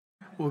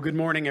Well, good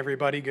morning,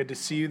 everybody. Good to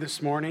see you this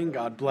morning.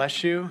 God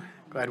bless you.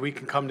 Glad we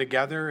can come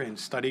together and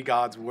study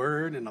God's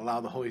Word and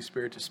allow the Holy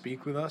Spirit to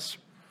speak with us.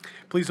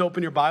 Please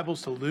open your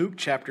Bibles to Luke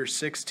chapter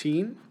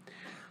 16.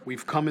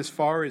 We've come as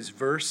far as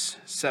verse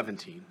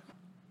 17.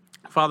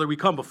 Father, we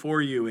come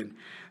before you, and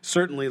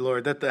certainly,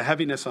 Lord, that the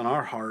heaviness on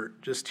our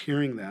heart, just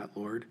hearing that,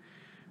 Lord,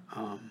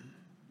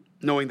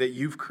 knowing that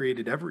you've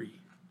created every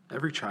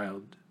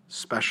child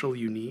special,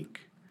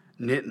 unique,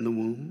 knit in the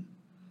womb.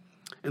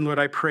 And Lord,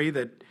 I pray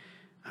that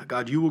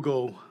God, you will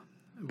go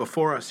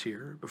before us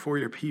here, before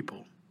your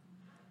people,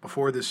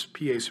 before this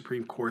PA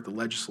Supreme Court, the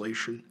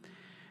legislation.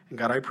 And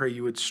God, I pray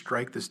you would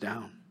strike this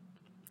down,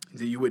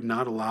 that you would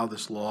not allow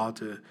this law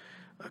to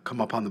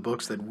come up on the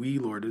books, that we,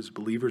 Lord, as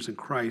believers in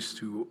Christ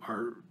who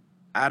are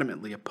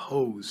adamantly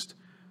opposed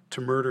to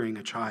murdering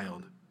a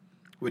child,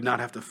 would not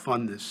have to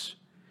fund this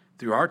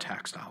through our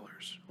tax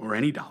dollars, or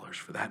any dollars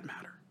for that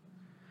matter.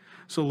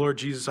 So, Lord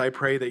Jesus, I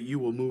pray that you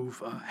will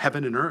move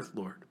heaven and earth,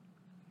 Lord,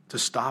 to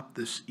stop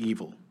this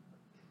evil.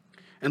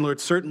 And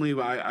Lord, certainly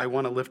I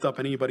want to lift up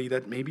anybody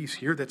that maybe is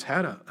here that's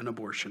had an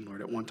abortion,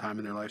 Lord, at one time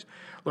in their lives.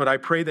 Lord, I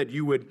pray that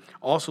you would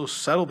also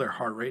settle their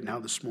heart right now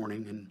this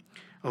morning and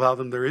allow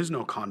them, there is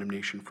no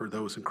condemnation for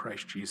those in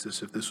Christ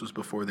Jesus if this was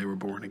before they were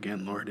born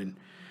again, Lord. And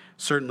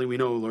certainly we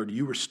know, Lord,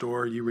 you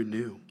restore, you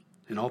renew,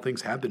 and all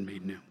things have been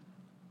made new.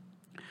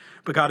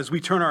 But God, as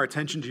we turn our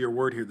attention to your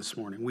word here this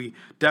morning, we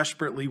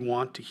desperately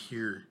want to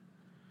hear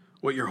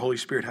what your Holy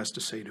Spirit has to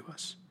say to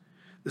us.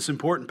 This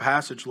important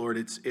passage, Lord,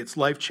 it's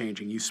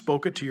life-changing. You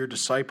spoke it to your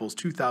disciples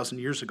 2,000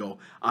 years ago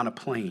on a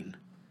plane.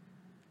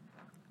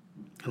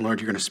 And Lord,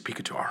 you're going to speak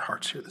it to our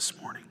hearts here this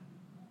morning.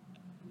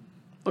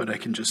 Lord, I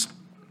can just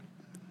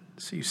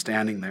see you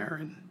standing there,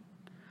 and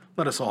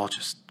let us all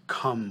just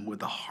come with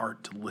the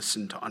heart to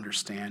listen, to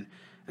understand,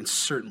 and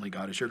certainly,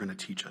 God, as you're going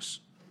to teach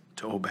us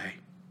to obey.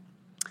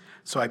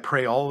 So I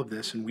pray all of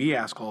this, and we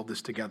ask all of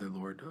this together,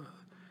 Lord.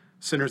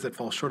 Sinners that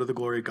fall short of the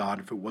glory of God,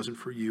 if it wasn't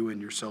for you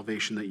and your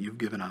salvation that you've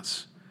given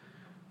us,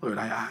 Lord,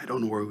 I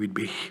don't know where we'd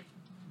be.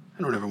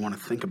 I don't ever want to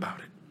think about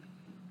it.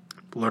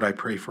 But Lord, I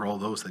pray for all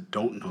those that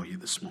don't know you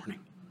this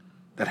morning,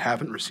 that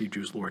haven't received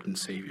you as Lord and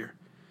Savior.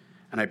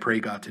 And I pray,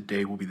 God,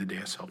 today will be the day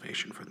of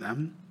salvation for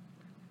them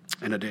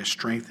and a day of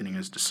strengthening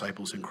as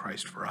disciples in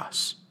Christ for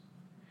us.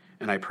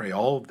 And I pray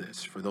all of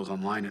this for those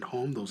online at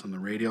home, those on the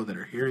radio that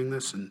are hearing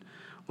this, and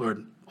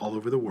Lord, all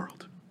over the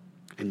world.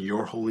 In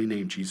your holy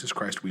name, Jesus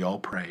Christ, we all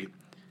pray.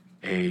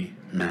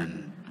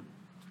 Amen.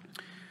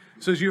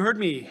 So as you heard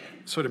me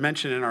sort of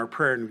mention in our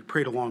prayer, and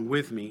prayed along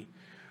with me,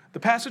 the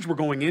passage we're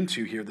going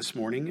into here this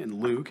morning in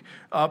Luke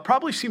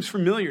probably seems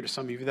familiar to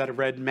some of you that have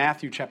read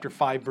Matthew chapter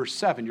 5, verse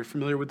 7. You're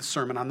familiar with the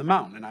Sermon on the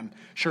Mount, and I'm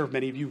sure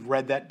many of you have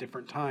read that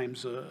different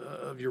times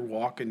of your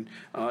walk and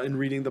in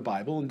reading the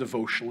Bible and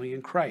devotionally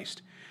in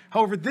Christ.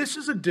 However, this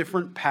is a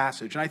different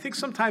passage, and I think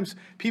sometimes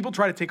people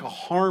try to take a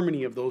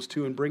harmony of those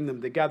two and bring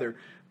them together,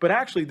 but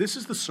actually this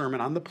is the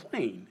Sermon on the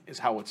Plain, is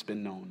how it's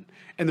been known.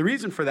 And the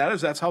reason for that is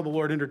that's how the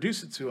Lord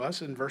introduced it to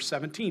us in verse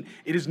 17.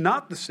 It is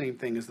not the same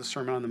thing as the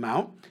Sermon on the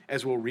Mount,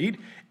 as we'll read.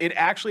 It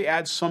actually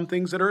adds some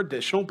things that are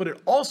additional, but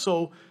it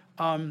also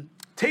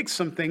takes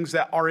some things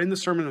that are in the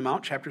Sermon on the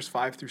Mount, chapters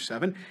 5 through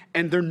 7,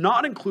 and they're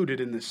not included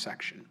in this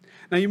section.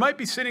 Now, you might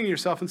be sitting to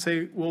yourself and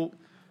say, well,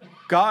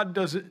 God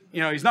doesn't,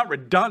 he's not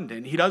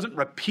redundant. He doesn't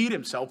repeat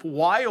himself.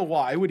 Why, oh,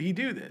 why would he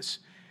do this?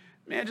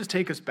 Man, just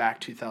take us back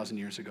 2,000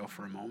 years ago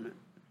for a moment.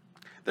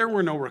 There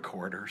were no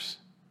recorders.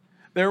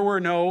 There were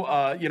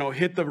no,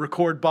 hit the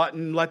record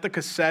button, let the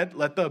cassette,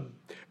 let the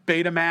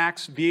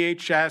Betamax,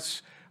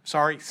 VHS,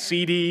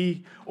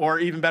 CD, or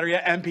even better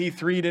yet,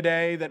 MP3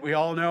 today that we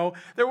all know.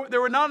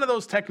 There were none of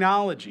those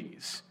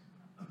technologies.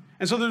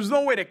 And so there's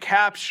no way to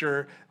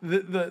capture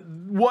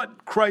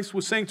what Christ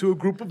was saying to a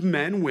group of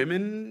men,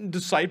 women,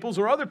 disciples,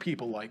 or other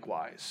people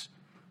likewise.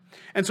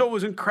 And so it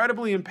was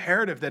incredibly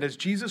imperative that as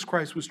Jesus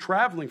Christ was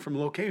traveling from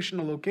location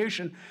to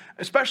location,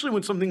 especially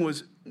when something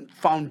was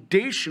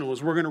foundational,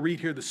 as we're going to read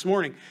here this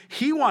morning,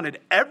 he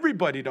wanted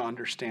everybody to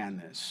understand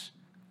this.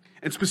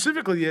 And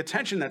specifically, the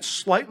attention that's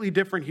slightly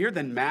different here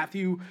than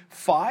Matthew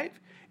 5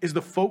 is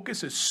the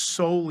focus is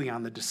solely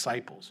on the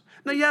disciples.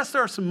 Now, yes,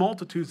 there are some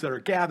multitudes that are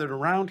gathered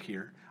around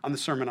here on the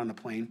Sermon on the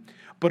Plain,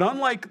 but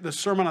unlike the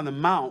Sermon on the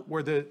Mount,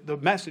 where the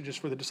message is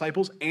for the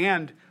disciples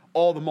and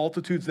all the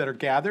multitudes that are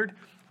gathered,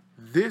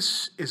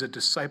 this is a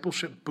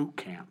discipleship boot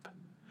camp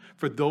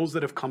for those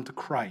that have come to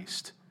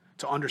Christ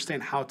to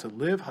understand how to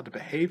live, how to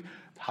behave,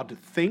 how to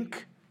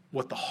think,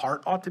 what the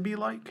heart ought to be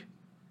like.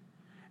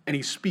 And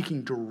he's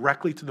speaking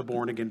directly to the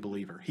born-again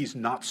believer. He's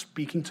not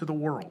speaking to the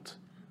world.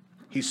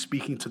 He's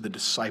speaking to the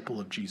disciple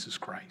of Jesus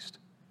Christ.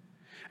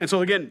 And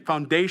so again,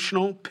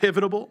 foundational,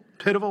 pivoting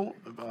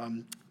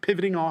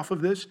off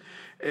of this,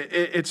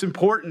 it's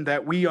important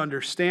that we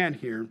understand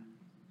here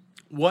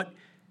what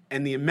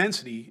and the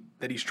immensity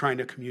that he's trying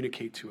to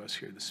communicate to us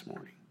here this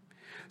morning.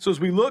 So as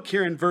we look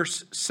here in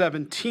verse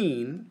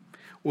 17,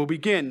 we'll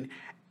begin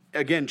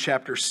again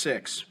chapter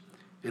 6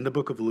 in the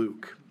book of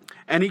Luke.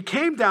 And he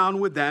came down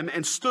with them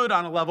and stood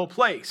on a level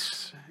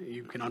place.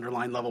 You can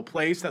underline level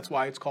place. That's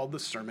why it's called the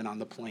Sermon on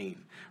the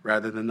Plain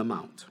rather than the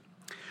Mount.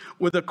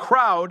 With a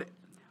crowd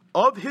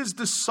of his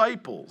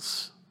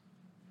disciples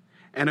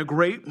and a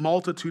great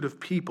multitude of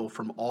people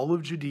from all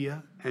of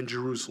Judea and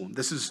Jerusalem.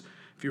 This is,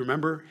 if you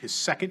remember, his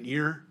second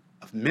year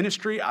of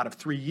ministry out of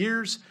 3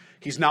 years.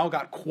 He's now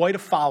got quite a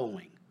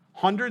following.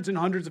 Hundreds and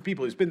hundreds of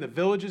people. He's been to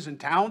villages and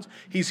towns.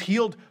 He's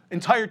healed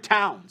entire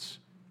towns.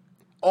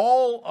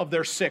 All of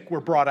their sick were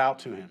brought out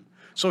to him.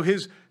 So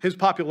his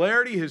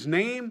popularity, his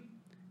name,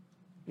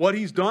 what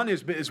he's done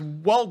is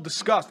well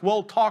discussed,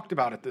 well talked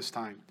about at this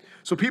time.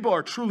 So people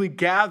are truly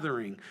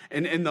gathering,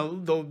 and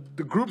the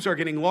groups are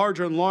getting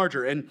larger and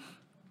larger. And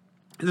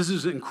this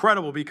is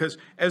incredible because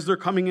as they're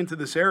coming into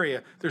this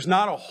area, there's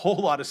not a whole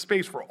lot of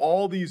space for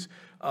all these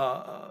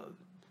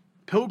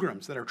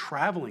pilgrims that are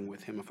traveling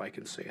with him, if I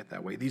can say it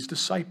that way, these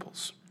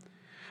disciples.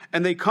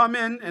 And they come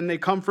in, and they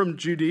come from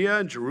Judea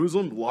and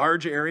Jerusalem,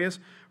 large areas,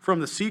 from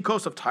the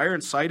seacoast of Tyre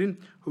and Sidon,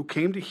 who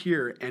came to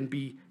hear and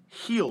be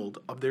healed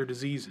of their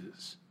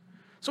diseases.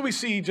 So we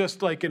see,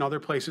 just like in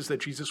other places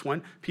that Jesus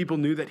went, people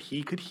knew that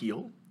he could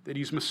heal, that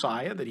he's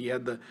Messiah, that he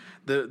had the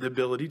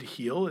ability to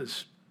heal,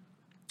 as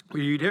we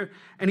read here.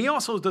 And he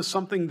also does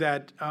something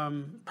that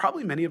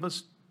probably many of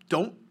us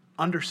don't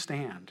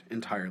understand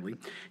entirely.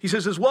 He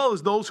says, as well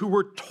as those who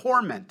were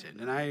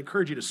tormented, and I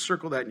encourage you to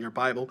circle that in your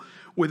Bible,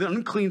 with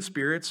unclean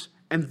spirits,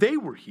 and they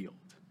were healed.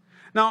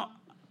 Now,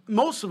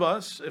 most of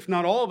us, if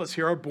not all of us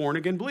here, are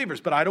born-again believers,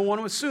 but I don't want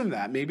to assume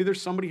that. Maybe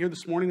there's somebody here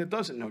this morning that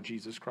doesn't know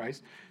Jesus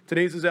Christ.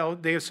 Today's the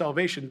day of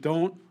salvation.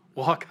 Don't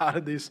walk out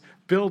of this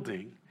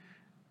building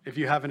if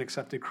you haven't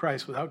accepted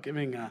Christ without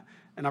giving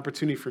an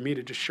opportunity for me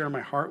to just share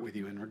my heart with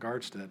you in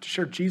regards to that, to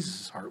share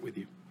Jesus' heart with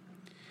you.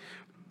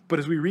 But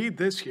as we read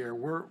this here,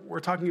 we're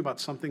talking about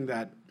something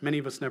that many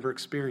of us never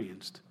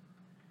experienced,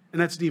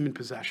 and that's demon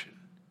possession.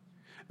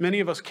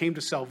 Many of us came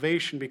to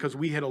salvation because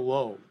we hit a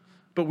low,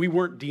 but we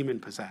weren't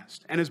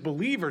demon-possessed. And as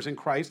believers in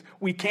Christ,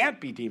 we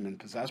can't be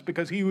demon-possessed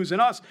because he who's in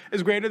us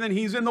is greater than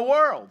he's in the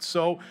world.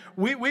 So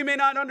we may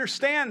not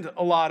understand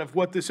a lot of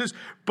what this is,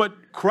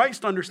 but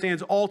Christ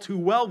understands all too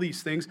well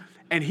these things,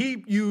 and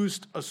he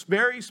used a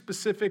very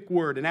specific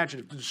word, an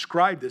adjective, to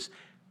describe this: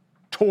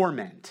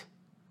 torment.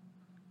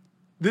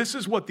 This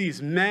is what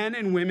these men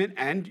and women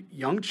and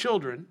young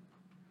children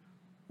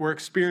were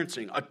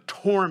experiencing, a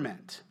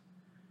torment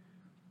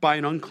by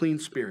an unclean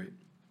spirit.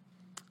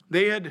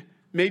 They had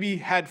maybe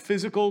had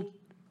physical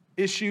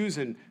issues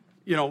and,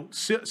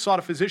 sought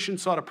a physician,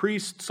 sought a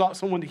priest, sought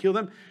someone to heal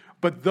them.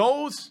 But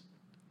those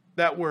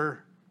that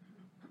were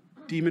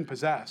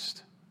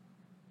demon-possessed,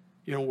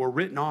 were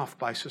written off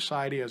by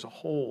society as a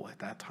whole at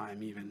that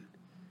time even.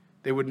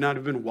 They would not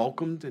have been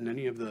welcomed in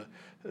any of the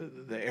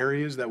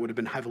areas that would have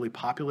been heavily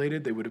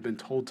populated. They would have been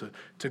told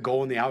to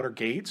go in the outer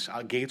gates.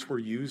 Gates were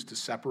used to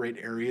separate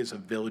areas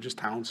of villages,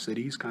 towns,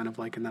 cities, kind of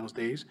like in those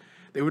days.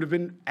 They would have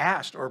been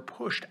asked or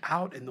pushed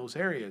out in those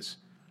areas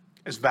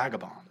as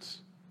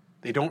vagabonds.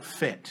 They don't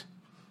fit.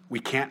 We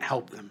can't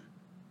help them.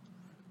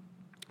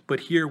 But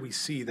here we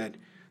see that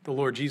the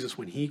Lord Jesus,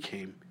 when he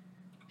came,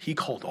 he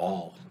called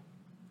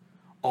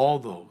all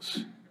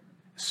those,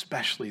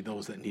 especially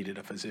those that needed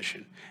a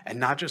physician. And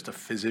not just a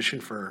physician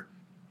for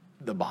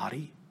the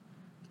body,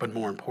 but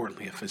more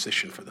importantly, a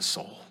physician for the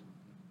soul.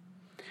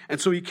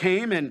 And so he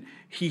came and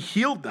he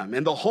healed them,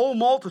 and the whole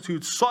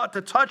multitude sought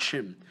to touch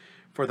him,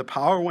 for the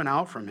power went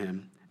out from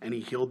him, and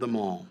he healed them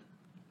all.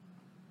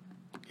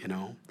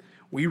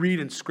 We read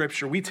in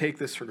Scripture, we take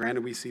this for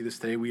granted, we see this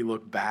today, we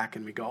look back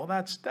and we go, oh,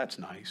 that's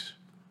nice.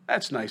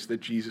 That's nice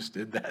that Jesus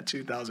did that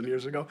 2,000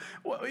 years ago.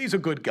 Well, he's a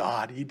good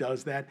God, he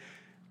does that.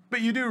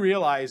 But you do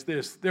realize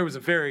this, there was a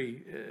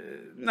very,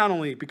 not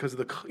only because of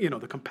the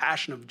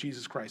compassion of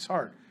Jesus Christ's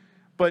heart,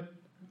 but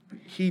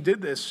he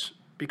did this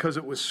because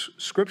it was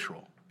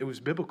scriptural. It was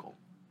biblical.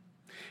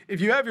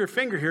 If you have your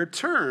finger here,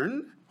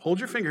 hold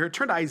your finger here,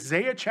 turn to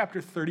Isaiah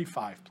chapter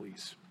 35,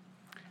 please.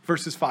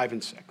 Verses 5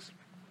 and 6.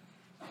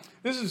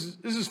 This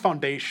is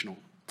foundational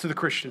to the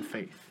Christian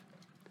faith.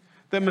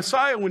 That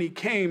Messiah, when he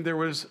came, there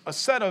was a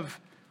set of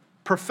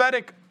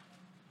prophetic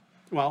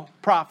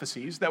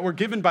prophecies that were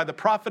given by the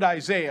prophet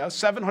Isaiah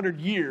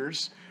 700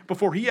 years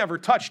before he ever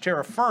touched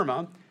terra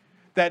firma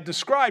that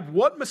described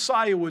what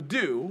Messiah would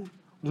do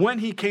when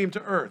he came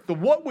to earth.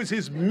 What was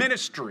his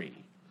ministry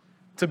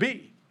to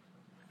be?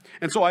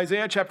 And so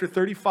Isaiah chapter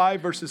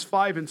 35, verses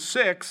 5 and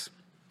 6,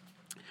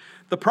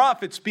 the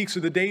prophet speaks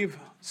of the day of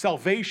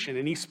salvation,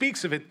 and he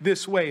speaks of it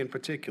this way in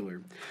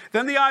particular.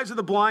 Then the eyes of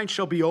the blind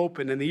shall be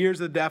opened, and the ears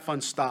of the deaf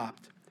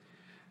unstopped.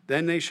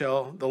 Then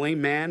the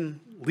lame man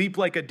leap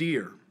like a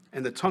deer,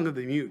 and the tongue of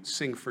the mute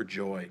sing for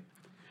joy.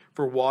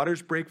 For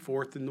waters break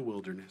forth in the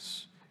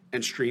wilderness,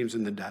 and streams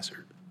in the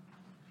desert.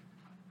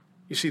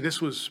 You see,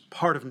 this was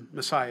part of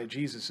Messiah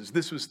Jesus'.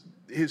 This was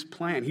his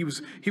plan. He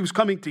was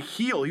coming to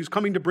heal. He was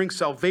coming to bring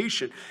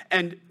salvation.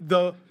 And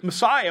the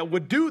Messiah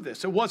would do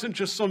this. It wasn't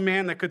just some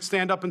man that could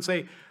stand up and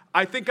say,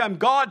 I think I'm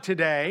God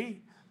today.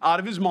 out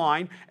of his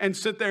mind and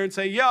sit there and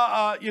say,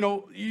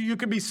 you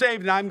can be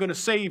saved and I'm going to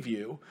save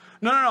you.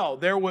 No.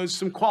 There was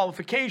some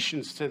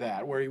qualifications to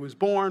that, where he was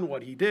born,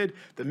 what he did,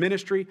 the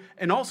ministry,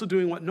 and also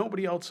doing what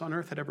nobody else on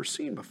earth had ever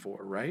seen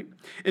before, right?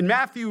 In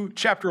Matthew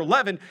chapter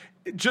 11,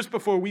 just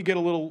before we get a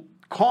little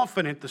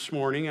confident this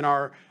morning in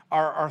our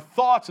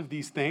thoughts of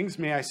these things,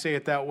 may I say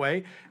it that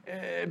way,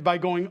 by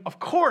going, of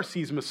course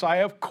he's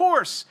Messiah, of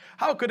course.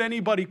 How could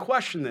anybody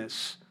question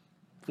this?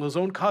 Well, his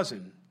own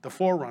cousin, the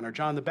forerunner,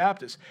 John the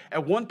Baptist,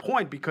 at one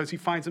point, because he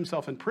finds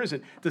himself in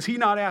prison, does he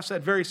not ask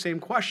that very same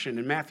question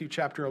in Matthew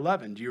chapter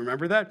 11? Do you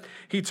remember that?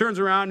 He turns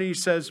around and he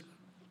says,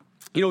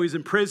 he's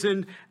in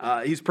prison,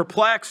 he's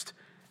perplexed,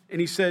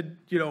 and he said,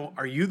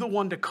 are you the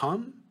one to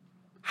come?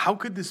 How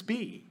could this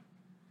be?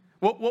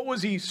 What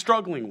was he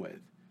struggling with?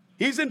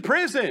 He's in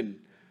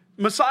prison.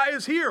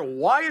 Messiah's here.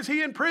 Why is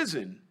he in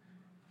prison?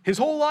 His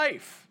whole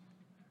life,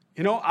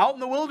 out in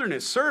the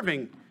wilderness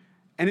serving.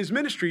 And his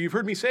ministry, you've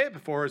heard me say it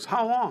before, is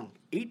how long?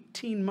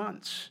 18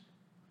 months.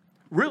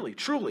 Really,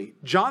 truly,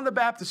 John the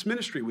Baptist's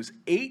ministry was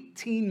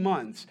 18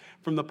 months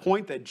from the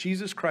point that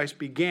Jesus Christ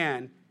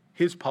began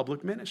his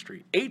public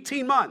ministry.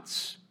 18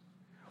 months.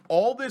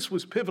 All this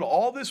was pivotal.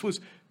 All this was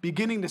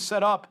beginning to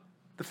set up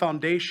the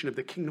foundation of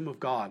the kingdom of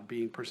God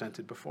being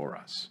presented before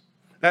us.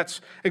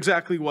 That's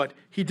exactly what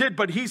he did.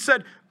 But he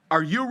said,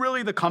 are you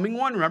really the coming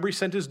one? Remember, he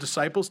sent his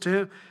disciples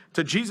to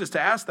Jesus to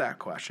ask that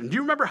question. Do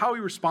you remember how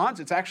he responds?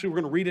 It's actually,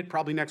 we're going to read it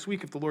probably next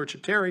week if the Lord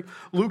should tarry.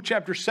 Luke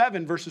chapter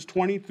 7, verses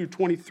 20 through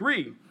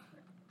 23.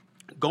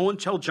 Go and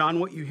tell John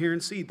what you hear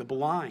and see. The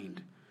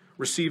blind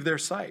receive their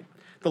sight.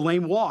 The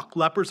lame walk.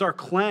 Lepers are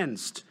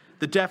cleansed.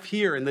 The deaf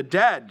hear. And the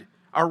dead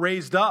are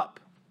raised up.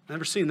 I've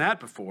never seen that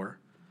before.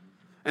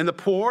 And the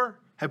poor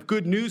have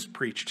good news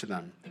preached to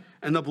them.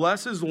 And the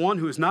blessed is the one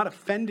who is not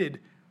offended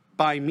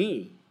by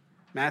me.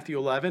 Matthew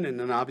 11, and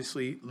then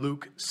obviously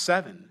Luke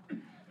 7,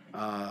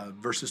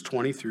 verses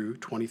 20 through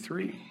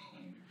 23.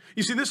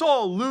 You see, this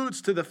all alludes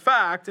to the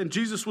fact, and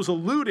Jesus was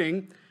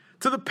alluding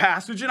to the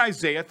passage in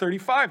Isaiah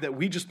 35 that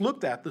we just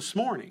looked at this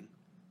morning,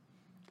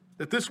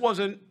 that this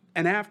wasn't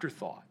an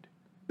afterthought.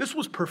 This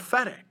was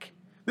prophetic.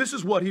 This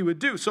is what he would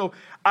do. So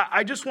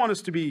I just want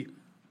us to be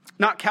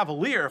not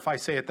cavalier, if I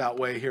say it that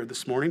way here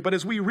this morning, but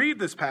as we read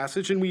this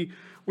passage, and we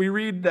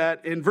read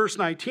that in verse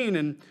 19,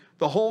 and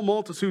the whole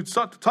multitude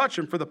sought to touch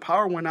him, for the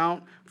power went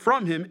out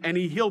from him, and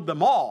he healed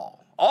them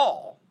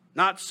all,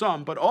 not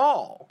some, but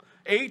all.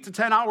 8 to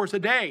 10 hours a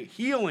day,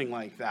 healing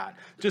like that,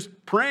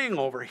 just praying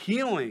over,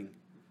 healing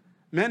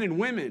men and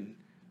women,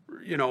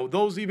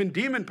 those even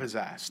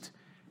demon-possessed.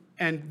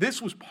 And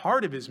this was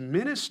part of his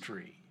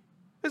ministry.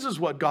 This is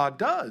what God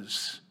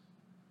does.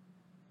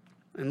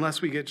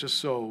 Unless we get just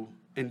so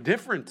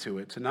indifferent to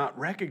it, to not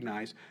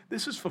recognize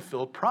this is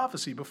fulfilled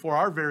prophecy before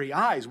our very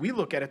eyes. We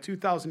look at it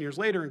 2,000 years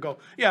later and go,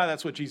 yeah,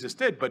 that's what Jesus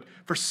did. But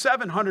for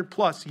 700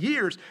 plus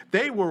years,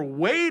 they were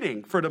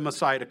waiting for the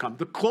Messiah to come.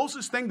 The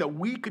closest thing that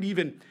we could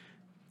even,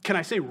 can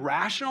I say,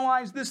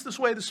 rationalize this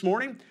way this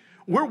morning?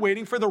 We're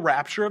waiting for the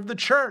rapture of the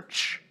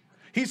church.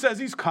 He says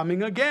he's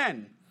coming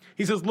again.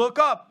 He says, look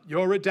up,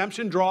 your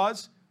redemption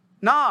draws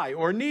nigh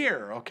or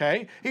near,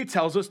 okay? He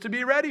tells us to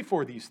be ready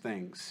for these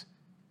things.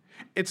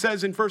 It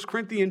says in 1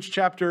 Corinthians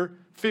chapter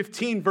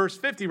 15, verse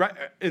 50, right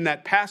in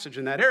that passage,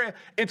 in that area,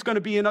 it's going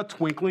to be in a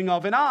twinkling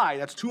of an eye.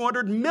 That's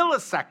 200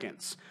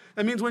 milliseconds.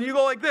 That means when you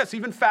go like this,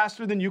 even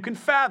faster than you can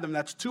fathom,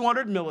 that's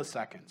 200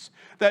 milliseconds,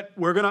 that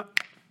we're going to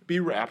be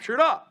raptured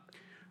up.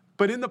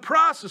 But in the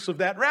process of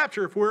that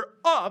rapture, if we're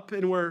up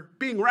and we're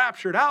being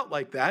raptured out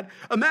like that,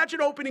 imagine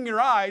opening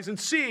your eyes and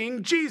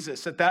seeing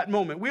Jesus at that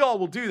moment. We all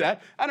will do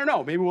that. I don't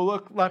know. Maybe we'll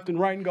look left and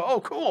right and go, oh,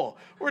 cool,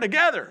 we're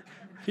together.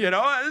 This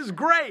is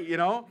great,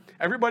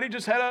 Everybody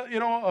just had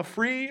a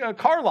free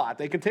car lot.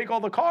 They can take all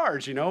the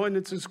cars, and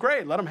it's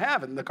great. Let them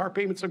have it. And the car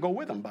payments will go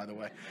with them, by the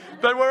way.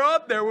 But we're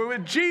up there. We're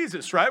with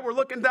Jesus, right? We're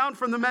looking down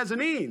from the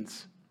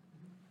mezzanines.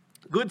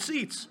 Good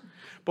seats.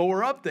 But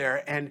we're up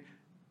there, and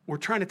we're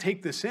trying to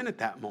take this in at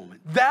that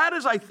moment. That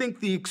is, I think,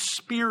 the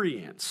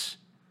experience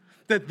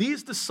that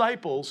these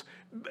disciples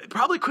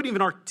probably couldn't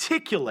even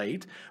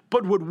articulate,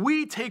 but what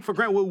we take for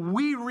granted, what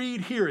we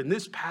read here in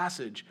this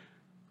passage,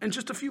 in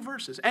just a few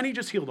verses. And he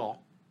just healed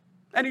all.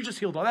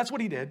 That's what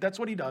he did. That's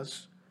what he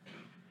does.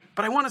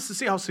 But I want us to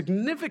see how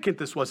significant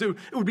this was. It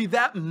would be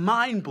that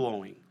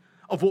mind-blowing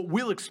of what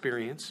we'll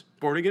experience,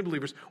 born-again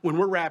believers, when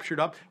we're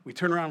raptured up. We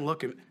turn around and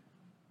look and,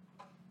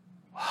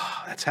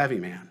 that's heavy,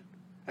 man.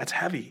 That's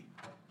heavy.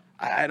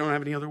 I don't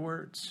have any other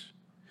words.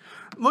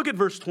 Look at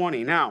verse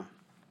 20. Now,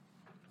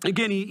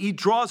 again, he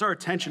draws our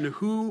attention to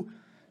who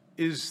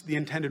is the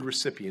intended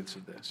recipients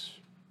of this.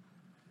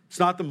 It's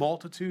not the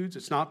multitudes.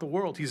 It's not the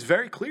world. He's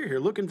very clear here.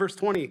 Look in verse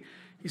 20.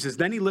 He says,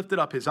 then he lifted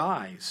up his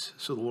eyes.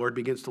 So the Lord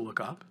begins to look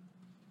up.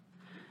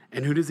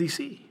 And who does he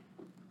see?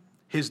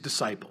 His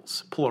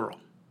disciples, plural.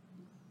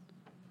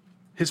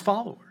 His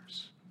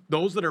followers.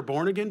 Those that are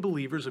born-again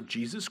believers of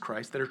Jesus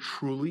Christ that are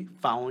truly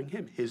following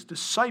him. His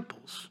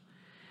disciples.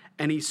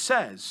 And he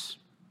says,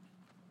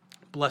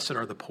 blessed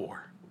are the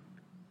poor,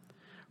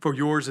 for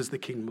yours is the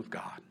kingdom of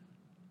God.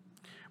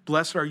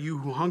 Blessed are you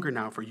who hunger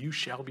now, for you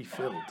shall be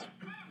filled.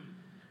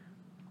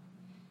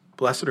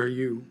 Blessed are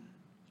you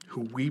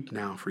who weep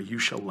now, for you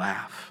shall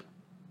laugh.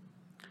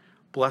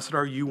 Blessed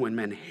are you when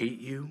men hate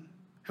you,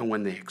 and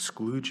when they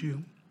exclude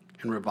you,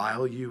 and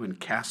revile you, and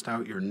cast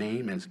out your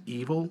name as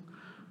evil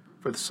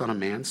for the Son of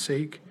Man's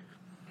sake.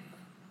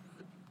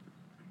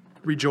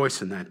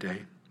 Rejoice in that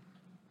day,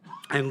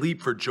 and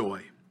leap for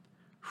joy,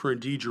 for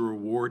indeed your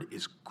reward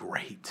is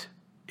great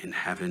in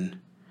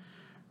heaven.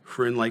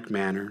 For in like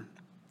manner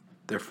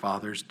their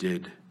fathers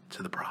did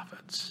to the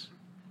prophets.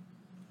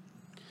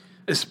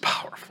 It's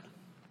powerful.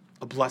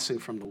 A blessing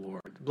from the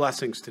Lord.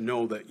 Blessings to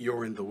know that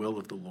you're in the will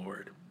of the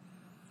Lord.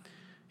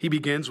 He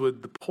begins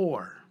with the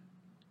poor.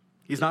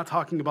 He's not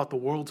talking about the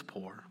world's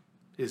poor,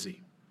 is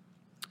he?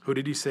 Who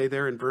did he say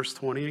there in verse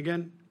 20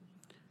 again?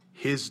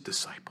 His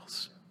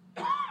disciples.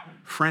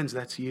 Friends,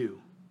 that's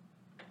you.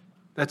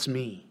 That's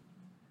me.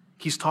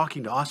 He's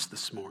talking to us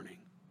this morning.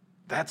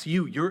 That's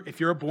you. If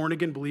you're a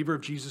born-again believer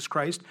of Jesus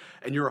Christ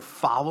and you're a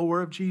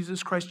follower of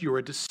Jesus Christ, you're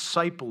a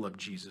disciple of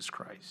Jesus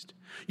Christ.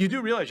 You do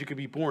realize you could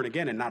be born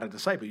again and not a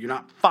disciple. You're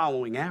not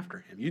following after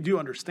him. You do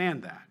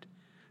understand that.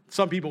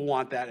 Some people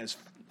want that as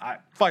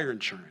fire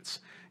insurance.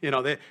 I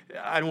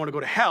don't want to go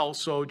to hell,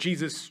 so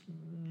Jesus,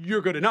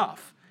 you're good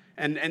enough.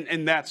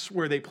 And that's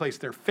where they place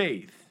their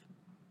faith.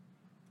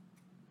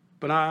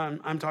 But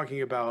I'm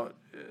talking about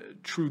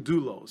true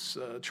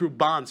doulos, true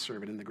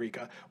bondservant in the Greek,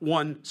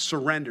 one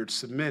surrendered,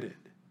 submitted.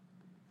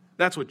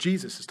 That's what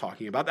Jesus is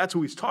talking about. That's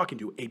who he's talking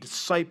to, a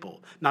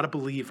disciple, not a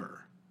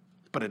believer,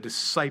 but a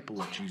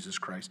disciple of Jesus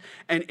Christ.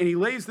 And he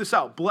lays this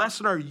out.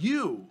 Blessed are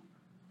you,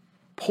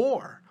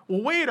 poor.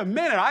 Well, wait a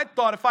minute. I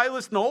thought if I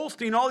listen to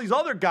Olstein and all these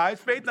other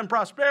guys, faith and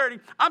prosperity,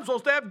 I'm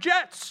supposed to have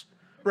jets,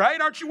 right?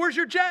 Aren't you? Where's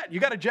your jet?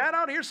 You got a jet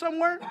out here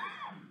somewhere?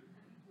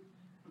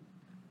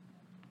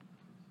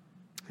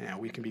 Yeah,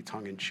 we can be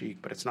tongue-in-cheek,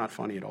 but it's not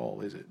funny at all,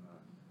 is it?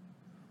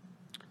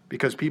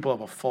 Because people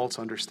have a false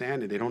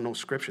understanding. They don't know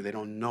Scripture. They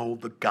don't know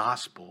the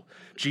gospel.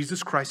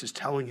 Jesus Christ is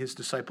telling his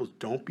disciples,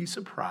 don't be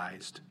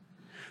surprised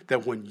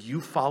that when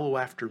you follow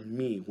after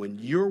me, when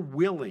you're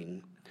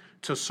willing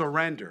to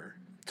surrender,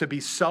 to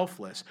be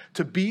selfless,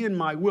 to be in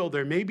my will,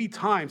 there may be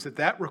times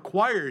that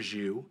requires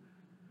you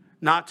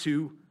not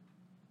to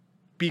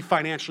be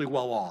financially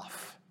well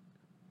off.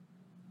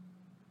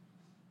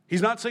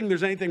 He's not saying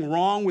there's anything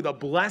wrong with a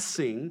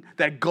blessing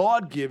that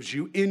God gives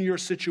you in your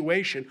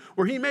situation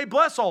where he may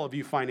bless all of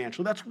you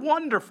financially. That's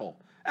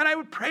wonderful. And I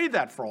would pray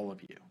that for all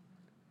of you.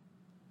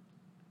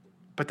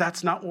 But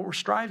that's not what we're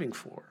striving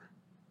for.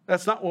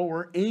 That's not what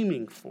we're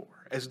aiming for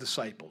as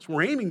disciples.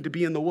 We're aiming to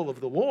be in the will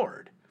of the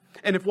Lord.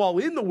 And if while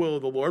in the will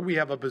of the Lord we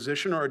have a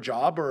position or a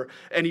job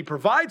and he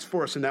provides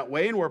for us in that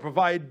way and we're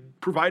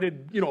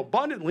provided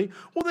abundantly,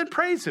 well then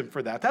praise him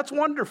for that. That's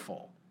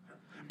wonderful.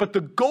 But the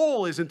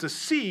goal isn't to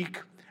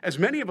seek, as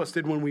many of us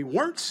did when we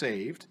weren't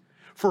saved,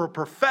 for a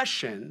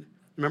profession.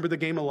 Remember the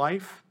game of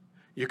life?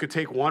 You could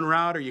take one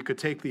route or you could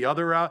take the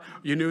other route.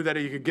 You knew that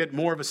you could get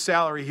more of a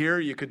salary here.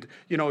 You could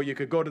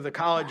go to the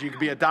college. You could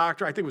be a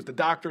doctor. I think it was the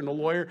doctor and the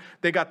lawyer.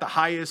 They got the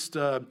highest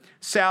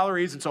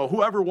salaries. And so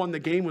whoever won the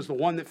game was the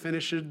one that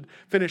finished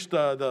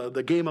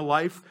the game of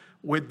life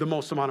with the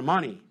most amount of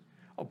money.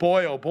 Oh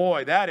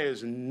boy, that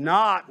is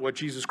not what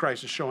Jesus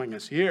Christ is showing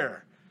us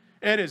here.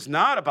 It is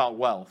not about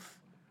wealth.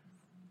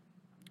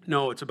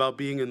 No, it's about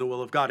being in the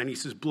will of God. And he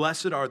says,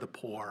 blessed are the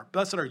poor.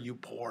 Blessed are you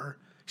poor.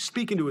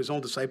 Speaking to his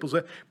own disciples,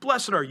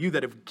 blessed are you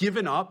that have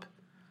given up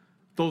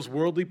those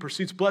worldly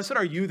pursuits. Blessed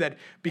are you that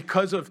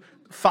because of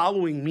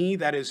following me,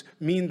 that is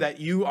mean that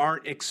you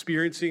aren't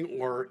experiencing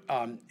or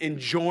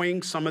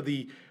enjoying some of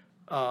the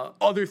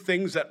other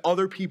things that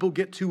other people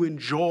get to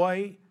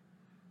enjoy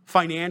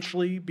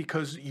financially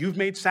because you've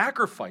made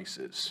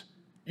sacrifices.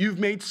 You've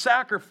made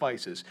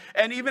sacrifices.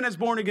 And even as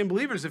born-again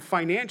believers, if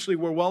financially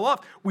we're well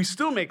off, we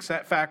still make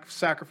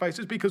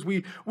sacrifices because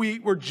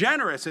we're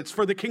generous. It's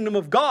for the kingdom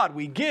of God.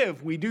 We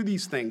give. We do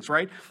these things,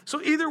 right?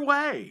 So either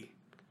way,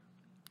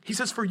 he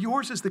says, for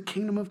yours is the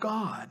kingdom of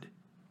God.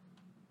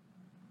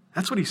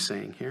 That's what he's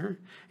saying here.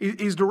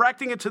 He's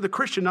directing it to the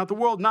Christian, not the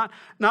world, not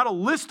a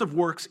list of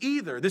works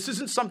either. This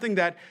isn't something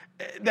that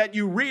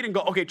you read and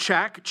go, okay,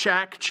 check,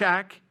 check,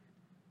 check.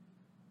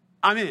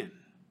 I'm in.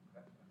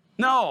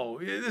 No,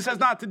 this has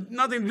nothing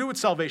to do with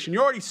salvation.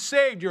 You're already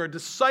saved. You're a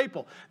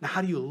disciple. Now,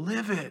 how do you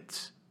live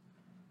it?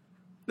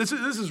 This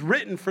is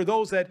written for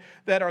those that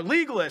are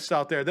legalists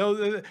out there,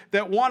 those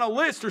that want a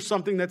list or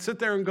something, that sit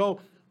there and go,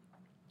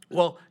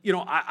 well,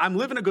 I'm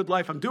living a good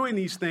life. I'm doing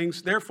these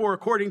things. Therefore,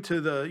 according to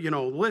the,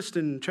 list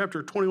in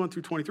chapter 21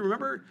 through 23,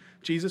 remember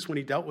Jesus when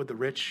he dealt with the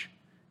rich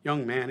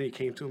young man and he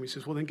came to him, he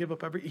says, well, then give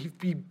up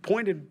he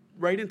pointed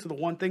right into the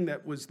one thing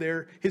that was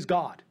there, his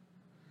God.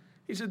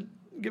 He said,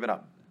 give it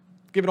up.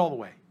 Give it all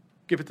away.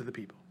 Give it to the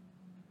people.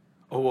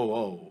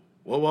 Oh,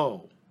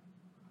 whoa.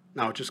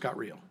 Now it just got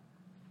real.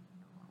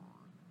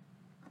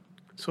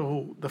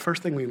 So the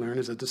first thing we learn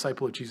as a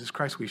disciple of Jesus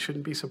Christ, we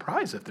shouldn't be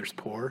surprised if there's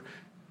poor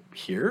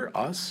here,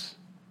 us,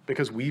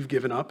 because we've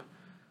given up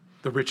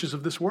the riches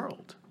of this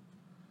world.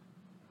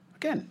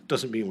 Again,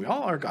 doesn't mean we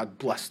all are. God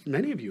blessed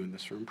many of you in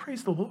this room.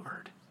 Praise the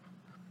Lord.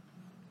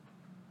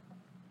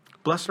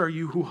 Blessed are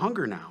you who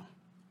hunger now.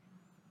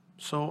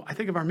 So I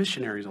think of our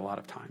missionaries a lot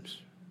of times.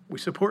 We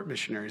support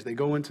missionaries. They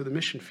go into the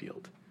mission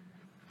field.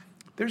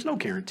 There's no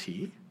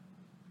guarantee.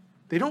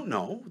 They don't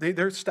know.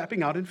 They're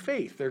stepping out in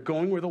faith. They're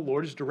going where the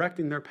Lord is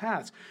directing their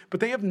paths. But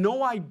they have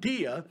no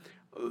idea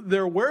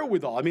their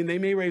wherewithal. I mean, they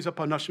may raise up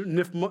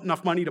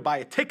enough money to buy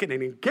a ticket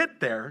and get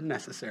there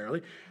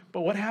necessarily.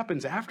 But what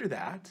happens after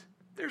that?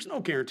 There's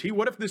no guarantee.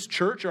 What if this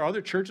church or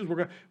other churches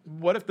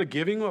what if the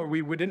giving, or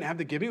we didn't have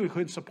the giving, we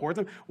couldn't support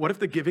them? What if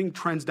the giving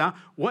trends down?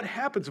 What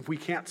happens if we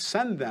can't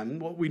send them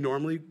what we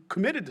normally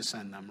committed to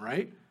send them,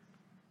 right?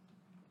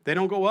 They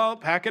don't go, well,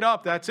 pack it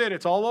up, that's it,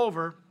 it's all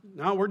over.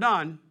 No, we're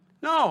done.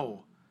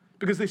 No,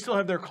 because they still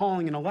have their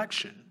calling and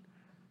election.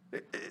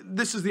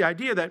 This is the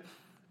idea that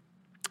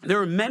there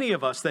are many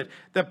of us that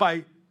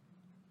by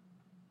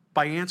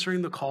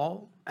answering the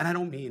call, and I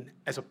don't mean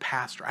as a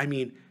pastor, I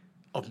mean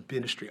of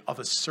ministry, of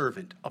a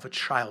servant, of a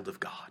child of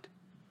God.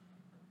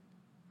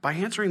 By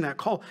answering that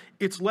call,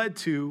 it's led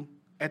to,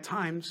 at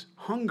times,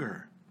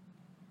 hunger.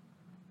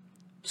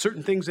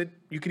 Certain things that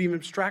you could even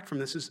abstract from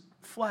this is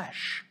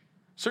flesh.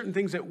 Certain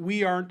things that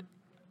we aren't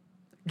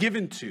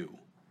given to.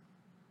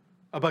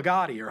 A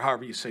Bugatti, or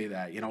however you say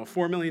that, a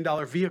 $4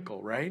 million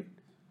vehicle, right?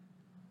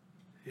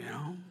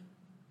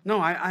 No,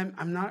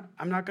 I'm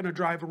not going to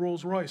drive a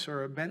Rolls Royce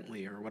or a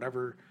Bentley or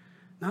whatever.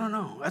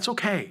 No, that's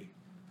okay.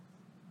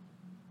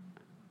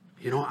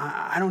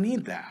 I don't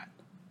need that.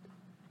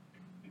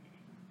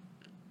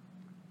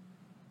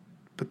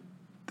 But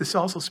this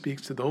also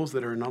speaks to those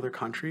that are in other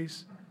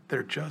countries that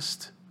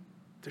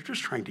they're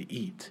just trying to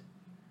eat.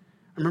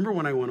 I remember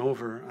when I went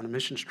over on a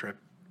mission trip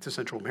to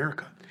Central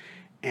America,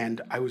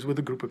 and I was with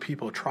a group of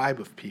people, a tribe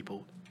of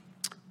people.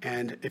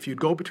 And if you'd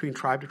go between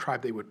tribe to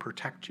tribe, they would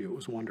protect you. It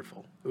was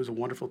wonderful. It was a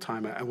wonderful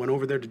time. I went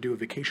over there to do a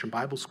vacation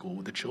Bible school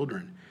with the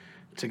children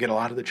to get a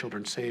lot of the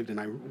children saved. And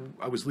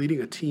I was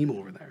leading a team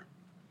over there.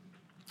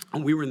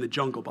 And we were in the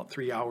jungle about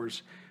 3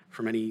 hours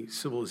from any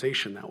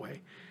civilization that way.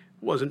 It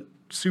wasn't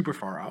super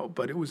far out,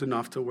 but it was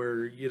enough to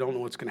where you don't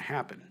know what's going to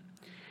happen.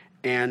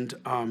 And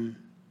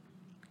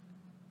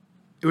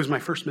it was my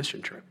first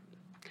mission trip.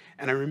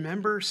 And I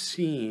remember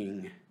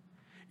seeing,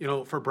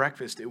 for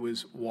breakfast, it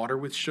was water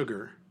with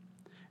sugar.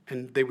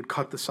 And they would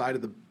cut the side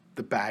of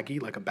the baggie,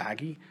 like a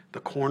baggie, the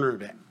corner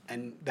of it.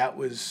 And that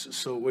was,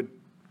 so it would,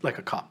 like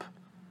a cup.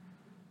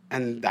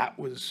 And that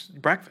was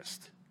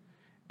breakfast.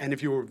 And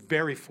if you were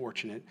very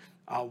fortunate,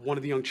 one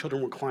of the young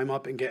children would climb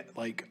up and get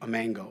like a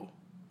mango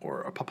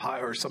or a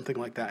papaya or something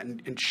like that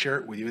and share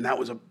it with you. And that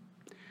was an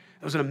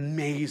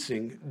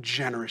amazing,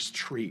 generous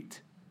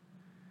treat.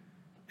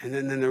 And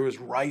then there was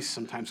rice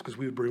sometimes, because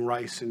we would bring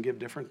rice and give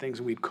different things,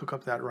 and we'd cook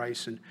up that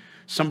rice. And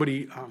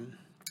somebody,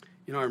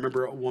 I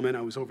remember a woman,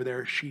 I was over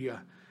there, she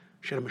had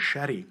a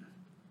machete.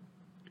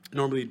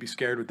 Normally you'd be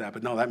scared with that,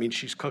 but no, that means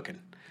she's cooking.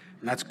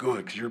 And that's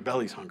good, because your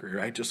belly's hungry,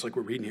 right? Just like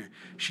we're reading here.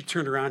 She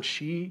turned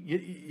around,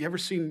 you ever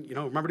seen,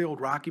 remember the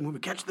old Rocky movie,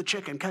 Catch the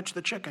Chicken,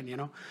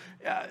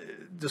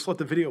 just let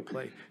the video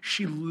play.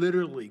 She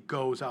literally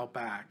goes out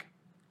back,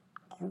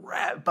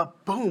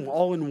 boom,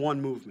 all in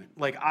one movement.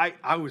 Like,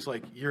 I was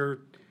like,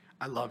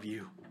 I love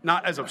you.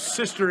 Not as a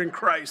sister in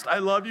Christ. I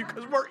love you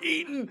because we're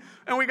eating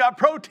and we got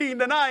protein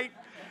tonight.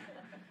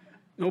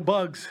 No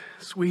bugs,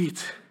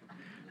 sweet.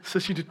 So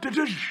she did,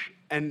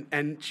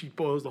 and she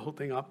boils the whole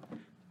thing up.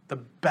 The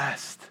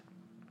best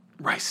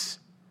rice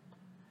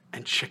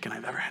and chicken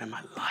I've ever had in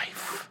my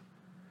life.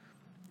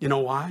 You know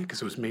why?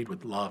 Because it was made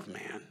with love,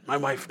 man. My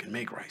wife can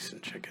make rice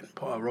and chicken,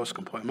 roast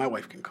con pollo. My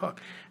wife can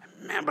cook.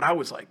 Man, but I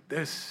was like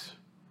this.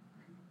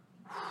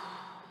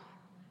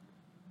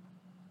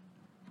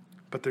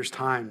 But there's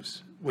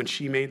times when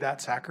she made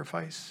that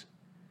sacrifice,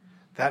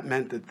 that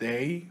meant that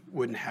they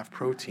wouldn't have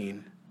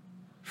protein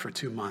for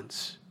 2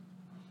 months.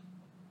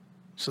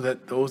 So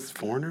that those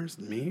foreigners,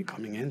 me,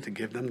 coming in to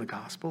give them the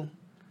gospel,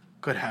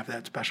 could have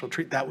that special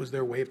treat. That was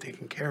their way of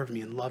taking care of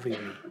me and loving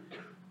me.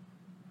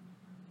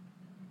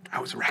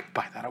 I was wrecked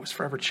by that. I was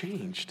forever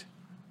changed.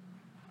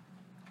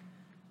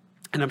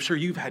 And I'm sure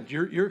you've had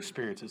your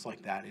experiences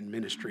like that in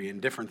ministry and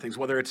different things,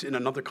 whether it's in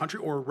another country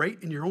or right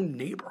in your own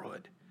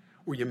neighborhood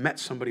where you met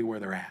somebody where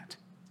they're at.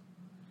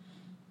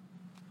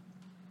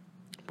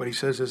 But he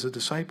says, as a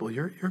disciple,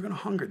 you're going to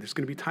hunger. There's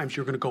going to be times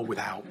you're going to go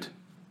without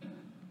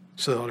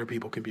so that other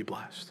people can be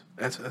blessed.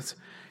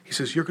 He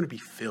says, you're going to be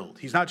filled.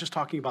 He's not just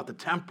talking about the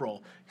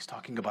temporal. He's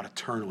talking about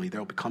eternally.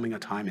 There will be coming a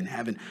time in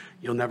heaven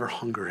you'll never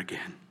hunger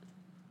again.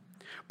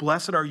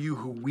 Blessed are you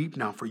who weep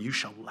now, for you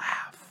shall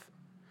laugh.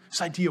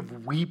 This idea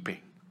of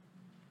weeping.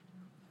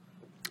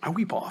 I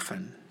weep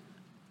often.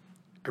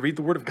 I read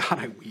the word of God,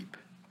 I weep.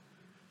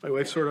 My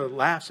wife sort of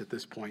laughs at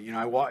this point.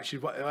 I watch,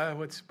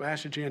 what's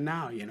Pastor Jan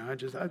now?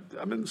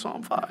 I'm in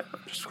Psalm 5.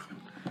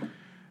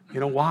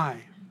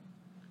 Why?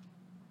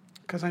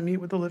 Because I meet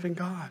with the living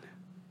God.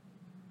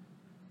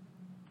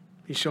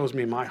 He shows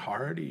me my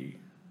heart. He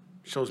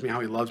shows me how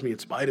he loves me in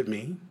spite of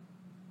me.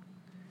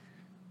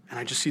 And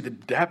I just see the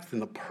depth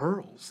and the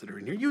pearls that are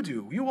in here. You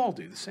do. You all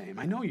do the same.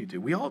 I know you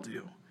do. We all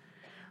do.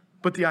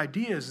 But the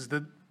idea is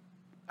that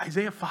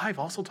Isaiah 5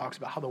 also talks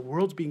about how the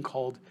world's being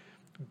called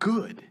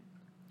good,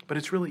 but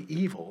it's really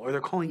evil, or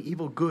they're calling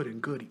evil good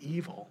and good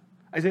evil.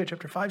 Isaiah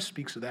chapter 5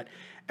 speaks of that.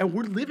 And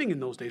we're living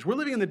in those days. We're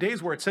living in the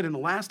days where it said in the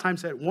last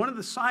times that one of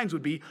the signs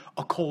would be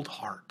a cold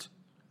heart,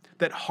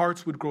 that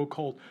hearts would grow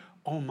cold.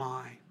 Oh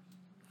my.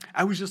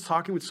 I was just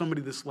talking with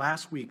somebody this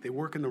last week. They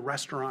work in the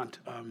restaurant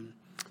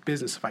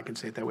business, if I can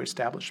say it that way,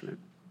 establishment.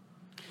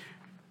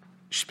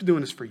 She's been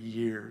doing this for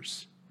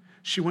years.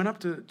 She went up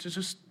to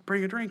just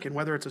bring a drink, and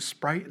whether it's a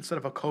Sprite instead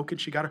of a Coke, and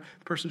the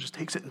person just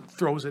takes it and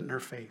throws it in her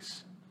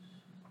face.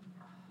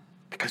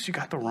 Because you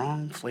got the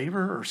wrong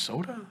flavor or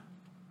soda?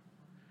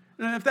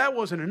 And if that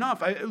wasn't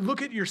enough,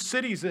 look at your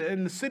cities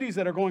and the cities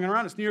that are going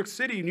around. It's New York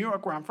City, New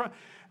York, where I'm from.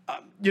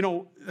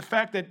 The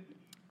fact that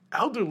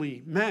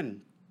elderly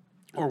men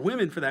or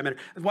women, for that matter,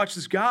 watch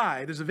this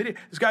guy. There's a video.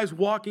 This guy's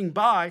walking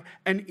by,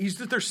 and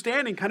they're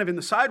standing kind of in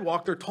the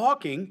sidewalk. They're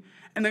talking,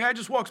 and the guy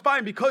just walks by,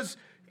 and because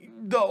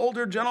the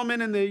older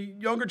gentleman and the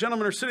younger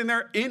gentleman are sitting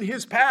there in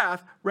his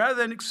path, rather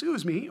than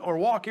excuse me or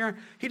walk here,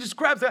 he just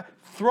grabs that,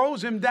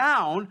 throws him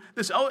down.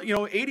 This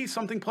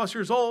 80-something plus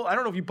years old. I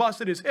don't know if he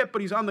busted his hip,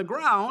 but he's on the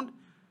ground.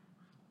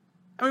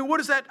 I mean,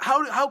 what is that?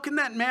 How can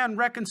that man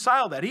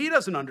reconcile that? He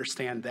doesn't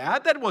understand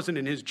that. That wasn't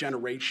in his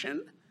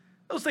generation.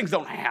 Those things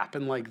don't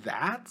happen like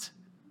that.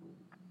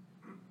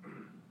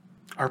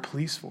 Our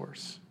police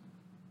force.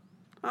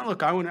 Now,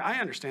 look, I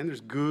understand there's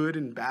good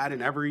and bad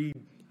in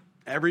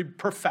every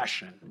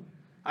profession.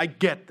 I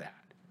get that.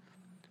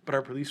 But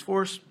our police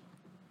force,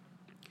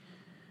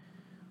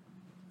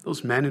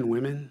 those men and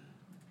women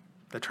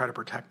that try to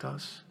protect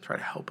us, try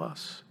to help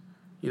us.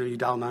 You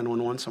dial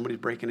 911, somebody's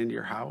breaking into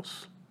your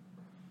house.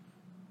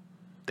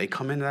 They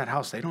come into that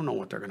house, they don't know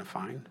what they're going to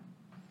find.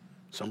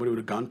 Somebody with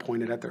a gun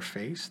pointed at their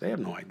face, they have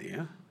no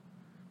idea.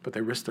 But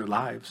they risk their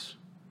lives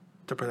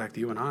to protect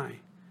you and I.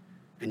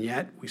 And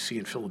yet, we see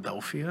in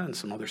Philadelphia and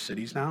some other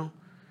cities now,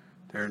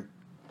 they're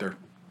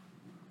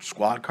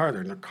squad car,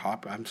 they're in their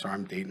cop, I'm sorry,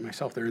 I'm dating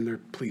myself, they're in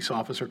their police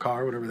officer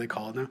car, whatever they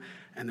call it now,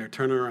 and they're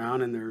turning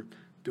around and they're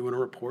doing a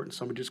report, and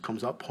somebody just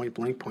comes up, point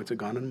blank, points a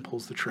gun and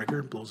pulls the trigger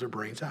and blows their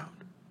brains out.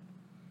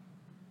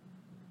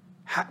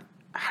 How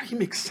do you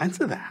make sense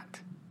of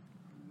that?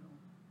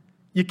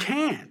 You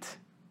can't.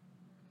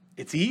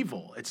 It's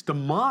evil. It's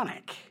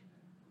demonic.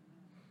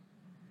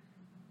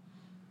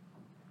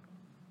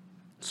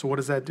 So what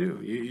does that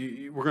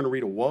do? We're going to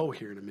read a woe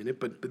here in a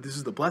minute, but this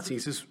is the blessing. He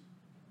says,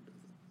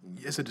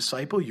 as a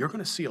disciple, you're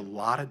going to see a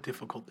lot of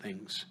difficult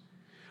things.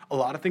 A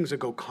lot of things that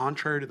go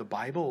contrary to the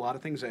Bible, a lot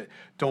of things that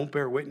don't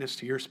bear witness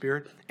to your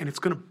spirit, and it's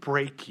going to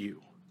break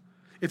you.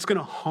 It's going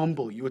to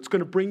humble you. It's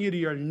going to bring you to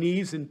your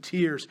knees in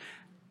tears,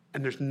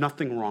 and there's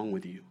nothing wrong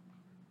with you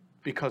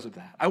because of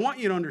that. I want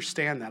you to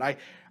understand that. I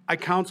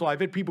counsel. I've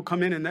had people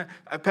come in and,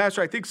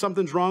 Pastor, I think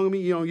something's wrong with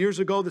me. Years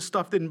ago, this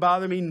stuff didn't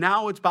bother me.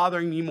 Now it's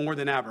bothering me more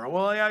than ever.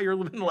 Well, yeah, you're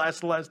living the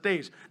last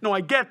days. No,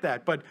 I get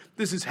that, but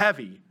this is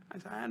heavy. I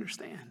said, I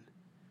understand.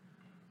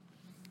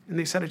 And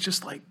they said, it's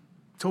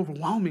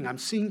overwhelming. I'm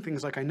seeing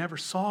things like I never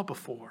saw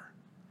before.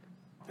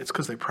 It's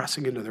because they're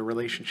pressing into their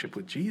relationship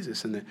with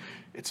Jesus, and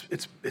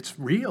it's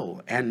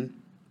real. And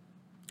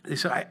they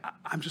said,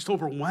 I'm just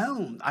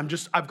overwhelmed.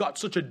 I've got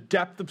such a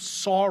depth of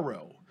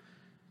sorrow.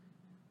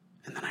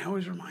 And then I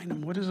always remind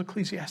them, what does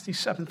Ecclesiastes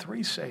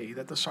 7:3 say?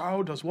 That the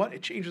sorrow does what?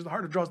 It changes the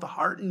heart. It draws the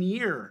heart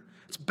near.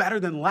 It's better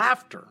than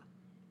laughter.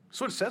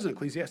 That's what it says in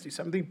Ecclesiastes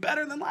 7:3,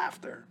 better than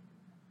laughter.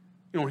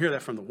 You don't hear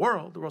that from the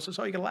world. The world says,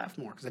 you got to laugh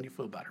more because then you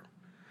feel better.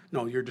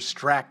 No, you're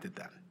distracted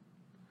then.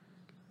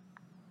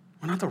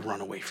 We're not to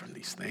run away from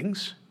these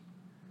things.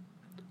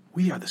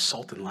 We are the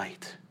salt and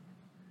light.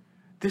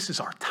 This is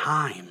our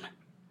time.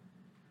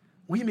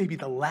 We may be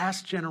the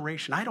last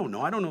generation. I don't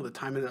know the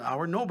time of the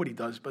hour. Nobody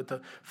does but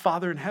the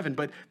Father in heaven.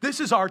 But this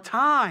is our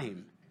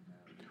time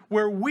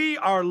where we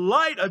are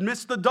light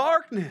amidst the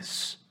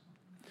darkness.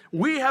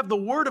 We have the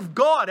Word of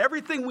God.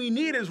 Everything we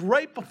need is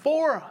right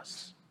before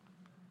us.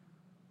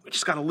 We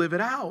just got to live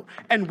it out.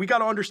 And we got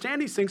to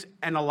understand these things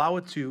and allow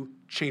it to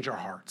change our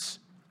hearts.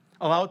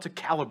 Allow it to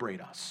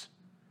calibrate us.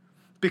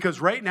 Because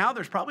right now,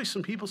 there's probably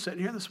some people sitting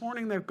here this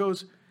morning that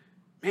goes,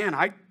 man,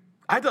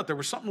 I thought there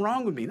was something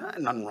wrong with me.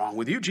 Nothing wrong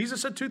with you.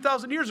 Jesus said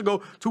 2,000 years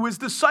ago to his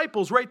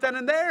disciples right then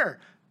and there,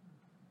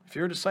 if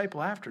you're a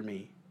disciple after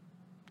me,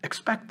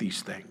 expect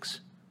these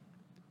things.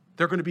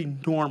 They're going to be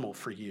normal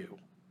for you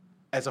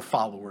as a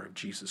follower of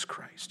Jesus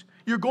Christ.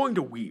 You're going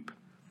to weep.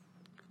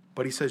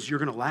 But he says you're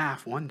going to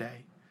laugh one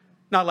day.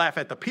 Not laugh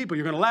at the people.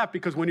 You're going to laugh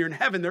because when you're in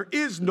heaven, there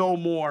is no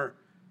more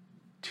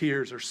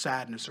tears or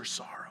sadness or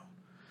sorrow.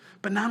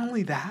 But not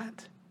only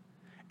that,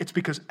 it's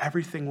because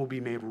everything will be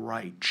made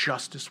right.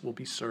 Justice will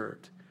be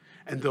served.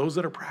 And those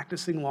that are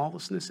practicing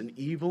lawlessness and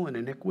evil and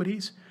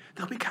iniquities,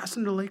 they'll be cast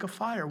into the lake of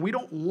fire. We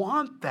don't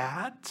want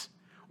that.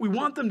 We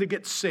want them to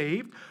get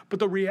saved. But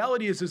the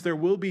reality is there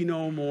will be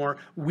no more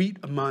wheat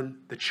among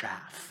the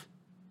chaff.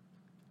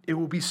 It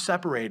will be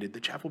separated. The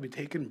chaff will be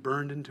taken,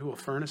 burned into a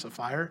furnace of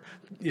fire,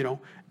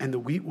 and the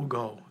wheat will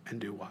go and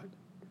do what?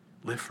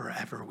 Live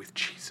forever with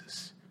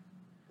Jesus.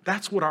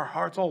 That's what our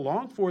hearts all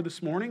long for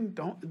this morning.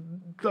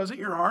 Doesn't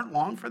your heart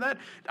long for that?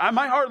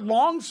 My heart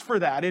longs for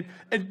that.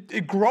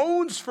 It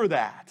groans for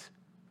that.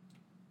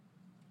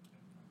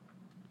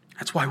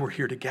 That's why we're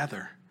here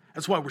together.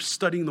 That's why we're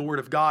studying the Word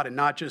of God and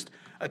not just,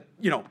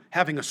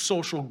 having a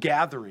social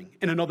gathering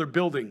in another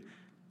building.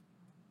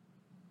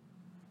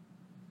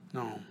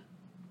 No,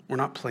 we're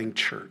not playing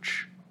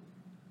church.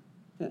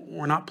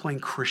 We're not playing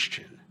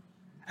Christian.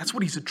 That's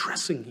what he's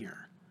addressing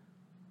here.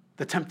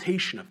 The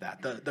temptation of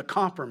that, the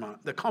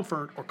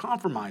comfort or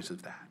compromise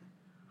of that.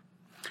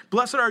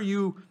 Blessed are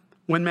you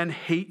when men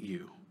hate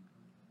you.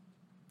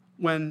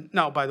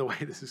 Now, by the way,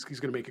 he's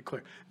going to make it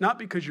clear. Not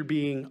because you're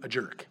being a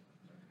jerk.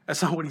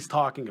 That's not what he's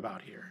talking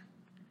about here.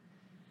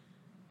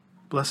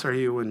 Blessed are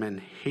you when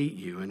men hate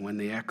you and when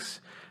they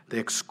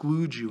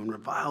exclude you and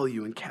revile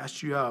you and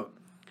cast you out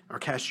or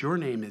cast your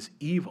name as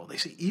evil. They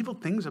say evil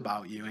things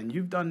about you and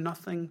you've done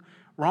nothing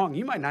wrong.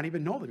 You might not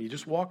even know them. You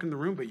just walk in the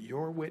room, but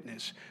your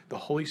witness, the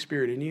Holy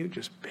Spirit in you,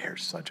 just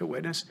bears such a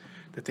witness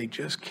that they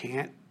just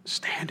can't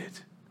stand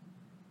it.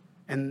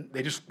 And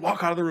they just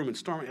walk out of the room and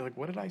storm it. You're like,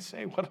 what did I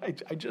say?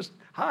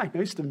 Hi,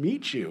 nice to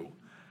meet you.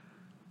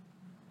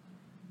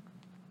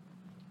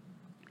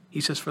 He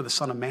says, for the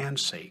Son of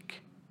Man's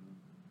sake.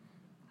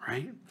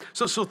 Right?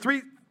 So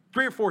three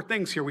or four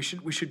things here we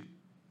should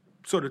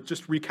sort of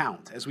just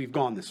recount as we've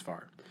gone this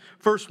far.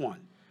 First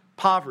one,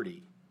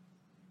 poverty.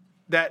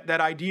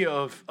 That idea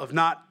of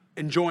not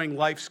enjoying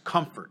life's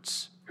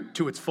comforts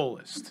to its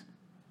fullest.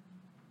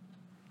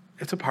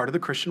 It's a part of the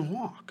Christian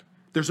walk.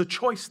 There's a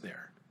choice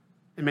there.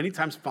 And many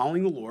times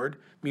following the Lord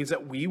means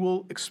that we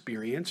will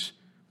experience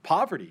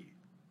poverty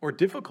or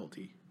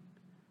difficulty.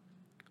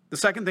 The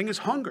second thing is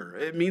hunger.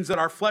 It means that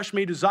our flesh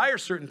may desire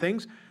certain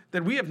things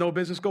that we have no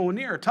business going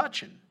near or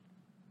touching.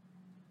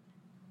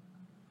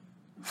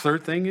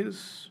 Third thing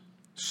is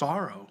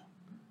sorrow,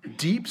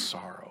 deep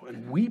sorrow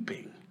and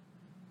weeping.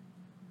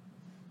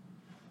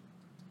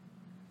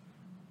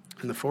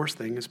 And the fourth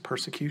thing is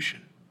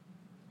persecution.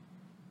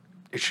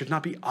 It should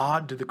not be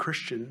odd to the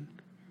Christian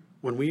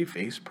when we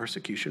face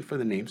persecution for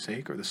the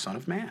namesake or the Son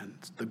of Man.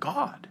 It's the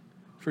God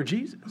for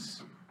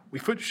Jesus. We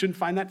shouldn't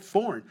find that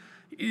foreign.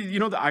 You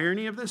know the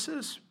irony of this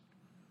is?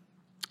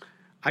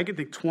 I can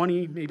think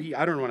 20, maybe,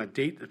 I don't want to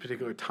date the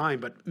particular time,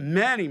 but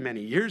many,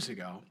 many years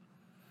ago,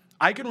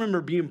 I can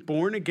remember being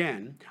born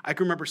again. I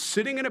can remember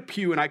sitting in a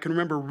pew, and I can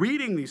remember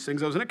reading these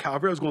things. I was in a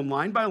Calvary. I was going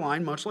line by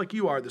line, much like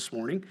you are this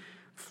morning.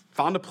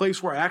 Found a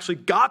place where I actually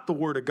got the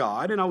Word of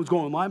God, and I was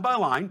going line by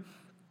line.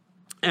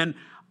 And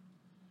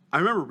I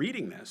remember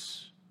reading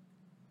this,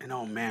 and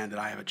oh man, did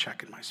I have a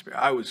check in my spirit.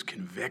 I was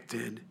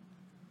convicted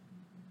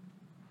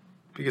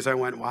because I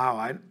went, wow,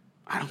 I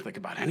don't think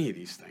about any of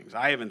these things.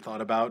 I haven't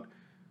thought about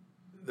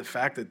the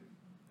fact that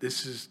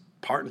this is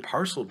part and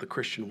parcel of the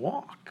Christian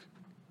walk.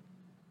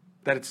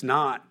 That it's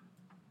not,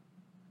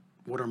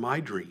 what are my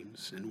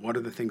dreams and what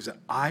are the things that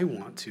I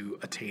want to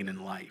attain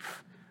in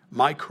life?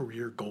 My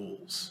career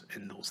goals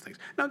and those things.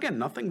 Now again,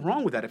 nothing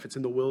wrong with that if it's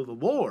in the will of the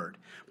Lord,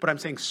 but I'm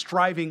saying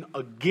striving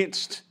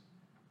against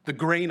the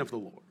grain of the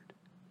Lord.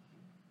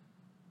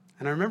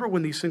 And I remember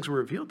when these things were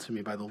revealed to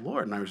me by the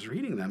Lord and I was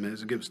reading them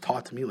as it was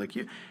taught to me like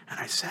you, and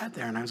I sat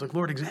there and I was like,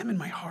 Lord, examine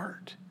my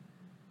heart.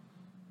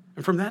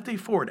 And from that day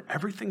forward,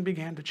 everything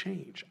began to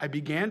change. I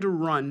began to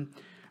run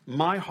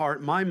my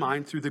heart, my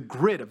mind through the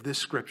grid of this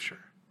scripture.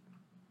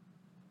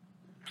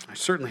 I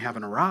certainly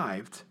haven't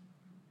arrived,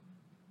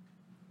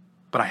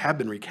 but I have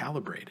been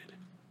recalibrated.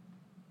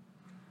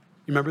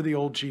 You remember the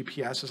old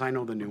GPSs? I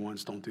know the new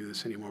ones don't do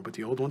this anymore, but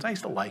the old ones, I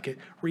used to like it.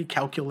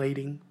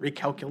 Recalculating,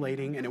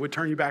 and it would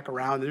turn you back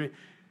around.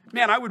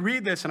 Man, I would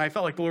read this, and I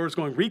felt like the Lord was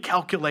going,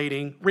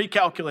 recalculating,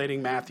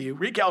 Matthew,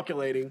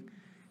 recalculating.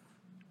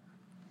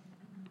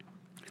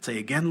 I'd say,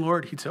 again,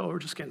 Lord? He'd say, oh, we're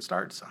just getting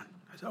started, son.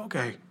 I said,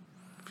 okay.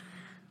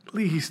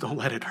 Please don't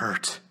let it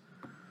hurt.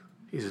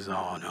 He says,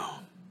 oh, no.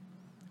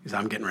 He says,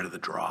 I'm getting rid of the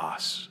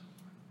dross.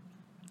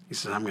 He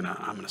says, I'm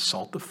gonna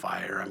salt the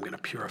fire. I'm going to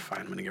purify.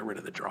 I'm going to get rid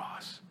of the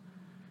dross.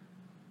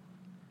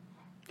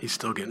 He's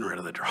still getting rid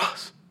of the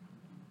dross.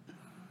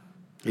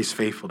 He's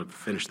faithful to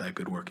finish that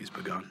good work he's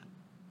begun.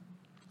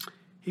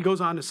 He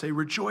goes on to say,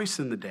 rejoice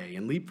in the day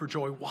and leap for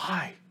joy.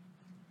 Why?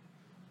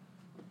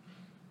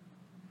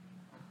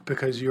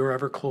 Because you're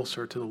ever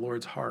closer to the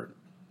Lord's heart.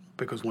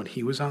 Because when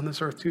he was on this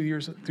earth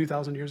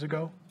 2,000 years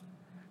ago,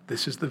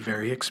 this is the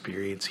very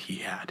experience he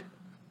had.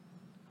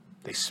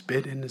 They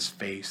spit in his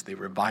face. They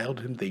reviled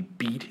him. They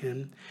beat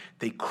him.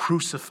 They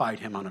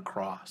crucified him on a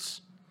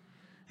cross.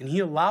 And he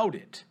allowed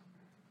it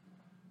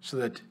so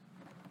that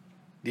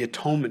the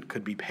atonement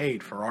could be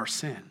paid for our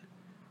sin.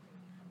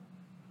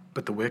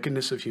 But the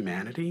wickedness of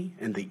humanity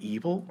and the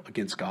evil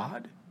against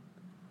God,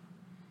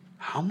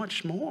 how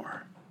much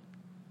more?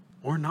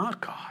 Or not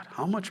God?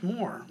 How much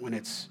more when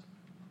it's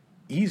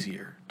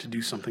easier to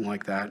do something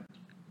like that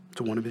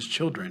to one of his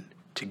children,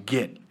 to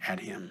get at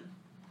him?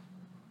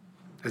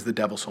 as the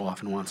devil so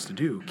often wants to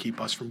do, keep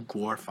us from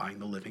glorifying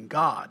the living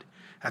God.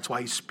 That's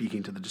why he's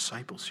speaking to the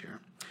disciples here.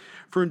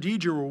 For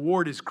indeed your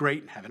reward is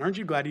great in heaven. Aren't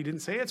you glad he didn't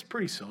say it's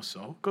pretty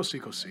so-so? Go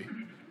see.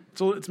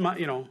 So it's my,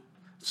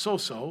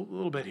 so-so, a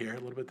little bit here, a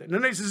little bit there.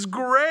 No, he says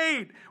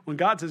great. When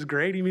God says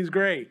great, he means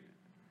great.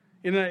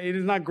 It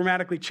is not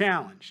grammatically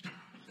challenged.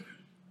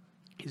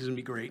 He's going to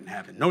be great in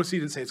heaven. Notice he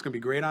didn't say it's going to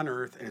be great on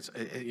earth. And it's,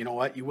 you know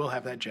what? You will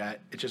have that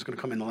jet. It's just going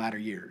to come in the latter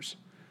years.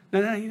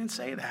 No, he didn't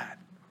say that.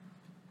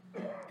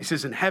 He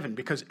says in heaven,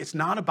 because it's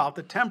not about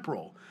the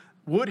temporal.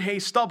 Wood, hay,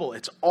 stubble,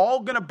 it's all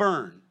going to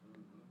burn.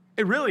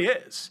 It really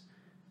is.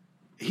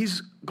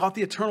 He's got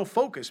the eternal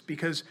focus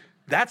because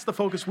that's the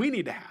focus we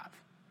need to have.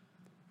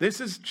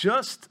 This is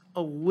just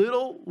a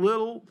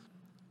little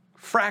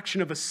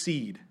fraction of a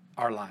seed,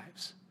 our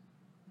lives,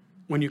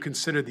 when you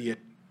consider the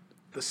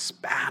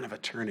span of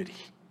eternity.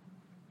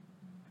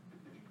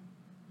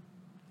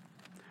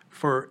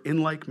 For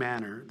in like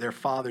manner, their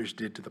fathers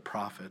did to the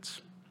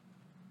prophets.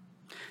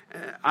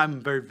 I'm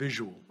very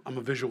visual. I'm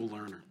a visual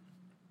learner.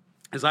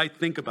 As I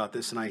think about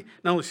this, and I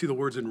not only see the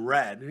words in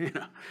red,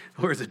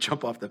 the words that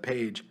jump off the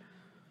page,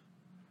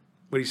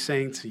 what he's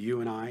saying to you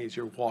and I is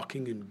you're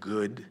walking in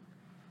good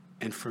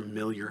and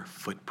familiar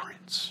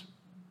footprints.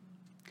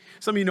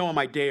 Some of you know on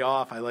my day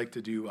off, I like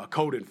to do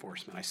code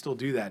enforcement. I still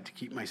do that to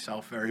keep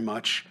myself very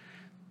much,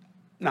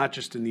 not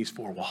just in these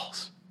four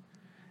walls.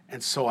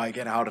 And so I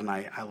get out and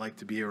I like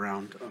to be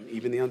around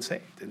even the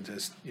unsaved and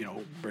just,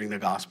 bring the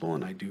gospel,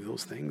 and I do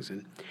those things.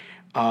 And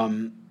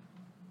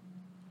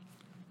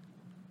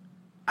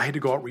I had to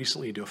go out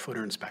recently and do a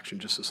footer inspection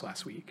just this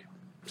last week.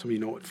 Some of you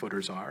know what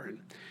footers are. And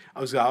I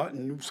was out,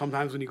 and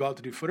sometimes when you go out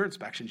to do footer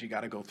inspections, you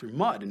got to go through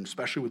mud, and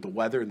especially with the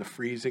weather and the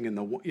freezing and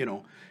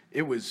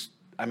it was,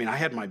 I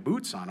had my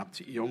boots on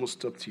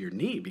almost up to your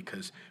knee,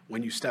 because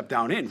when you step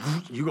down in,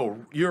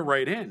 you're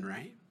right in,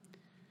 right?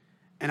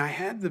 And I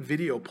had the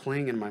video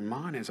playing in my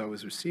mind as I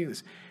was receiving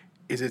this.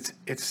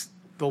 It's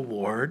the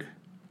Lord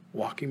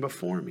walking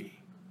before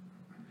me.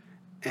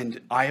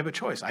 And I have a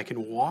choice. I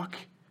can walk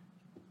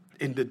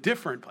in the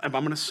different, I'm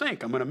going to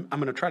sink. I'm going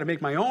to try to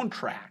make my own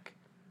track.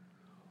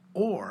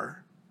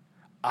 Or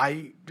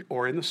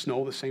in the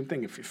snow, the same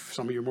thing. If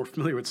some of you are more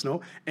familiar with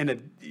snow, in a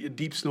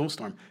deep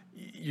snowstorm,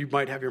 you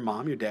might have your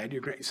mom, your dad,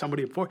 your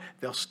somebody before,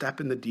 they'll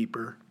step in the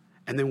deeper.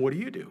 And then what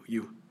do?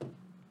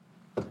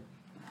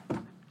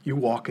 You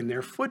walk in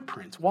their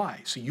footprints.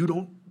 Why? So you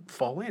don't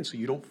fall in, so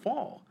you don't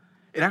fall.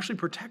 It actually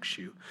protects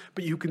you,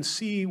 but you can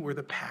see where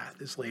the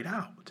path is laid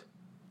out.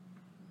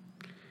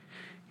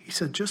 He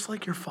said, just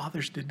like your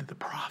fathers did to the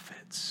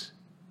prophets.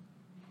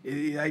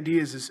 The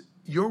idea is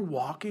you're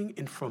walking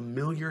in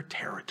familiar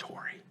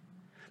territory.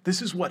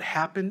 This is what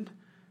happened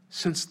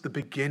since the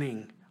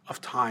beginning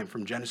of time,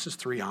 from Genesis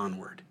 3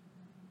 onward,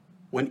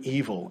 when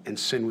evil and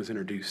sin was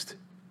introduced.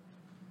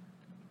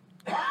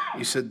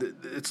 He said that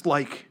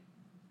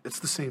it's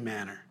the same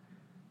manner.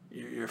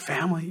 Your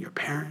family, your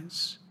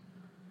parents,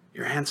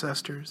 your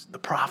ancestors, the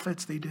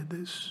prophets, they did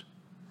this.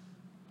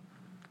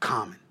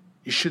 Common.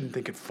 You shouldn't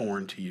think it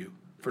foreign to you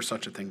for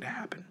such a thing to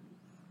happen.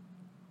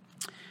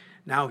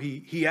 Now,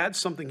 he adds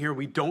something here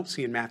we don't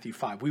see in Matthew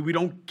 5. We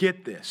don't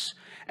get this,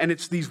 and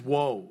it's these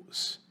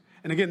woes.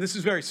 And again, this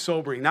is very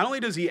sobering. Not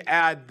only does he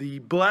add the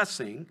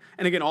blessing,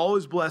 and again, all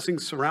his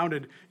blessings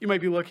surrounded, you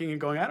might be looking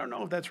and going, I don't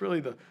know if that's really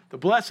the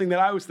blessing that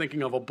I was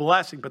thinking of, a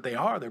blessing, but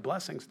they're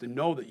blessings to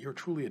know that you're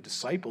truly a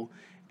disciple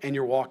and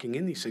you're walking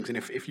in these things. And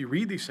if you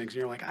read these things and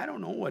you're like, I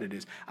don't know what it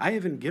is. I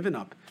haven't given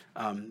up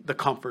the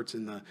comforts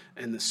and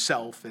the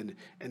self, and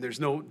there's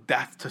no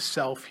death to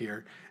self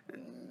here.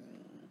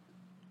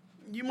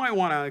 You might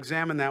want to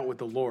examine that with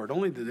the Lord.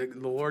 Only the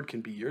Lord can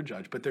be your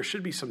judge, but there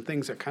should be some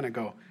things that kind of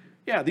go,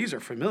 yeah, these are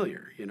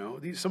familiar,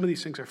 Some of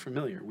these things are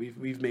familiar.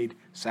 We've made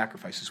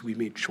sacrifices. We've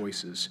made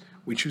choices.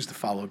 We choose to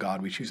follow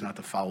God. We choose not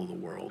to follow the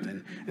world,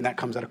 and that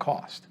comes at a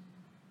cost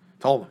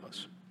to all of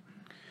us.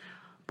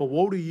 But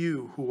woe to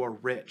you who are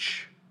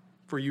rich,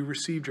 for you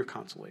received your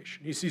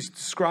consolation. He's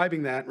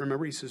describing that.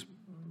 Remember, he says,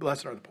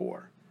 blessed are the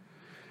poor.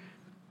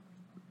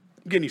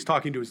 Again, he's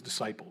talking to his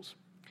disciples.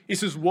 He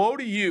says, woe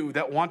to you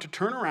that want to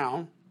turn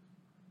around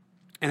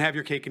and have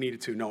your cake and eat it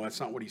too. No, that's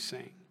not what he's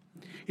saying.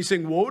 He's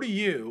saying, woe to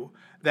you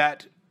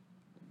that,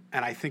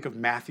 and I think of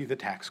Matthew the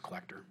tax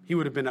collector. He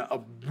would have been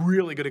a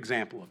really good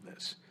example of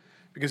this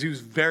because he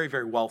was very,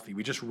 very wealthy.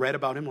 We just read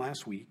about him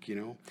last week,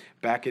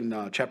 Back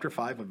in chapter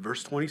 5 of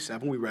verse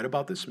 27, we read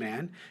about this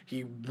man.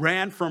 He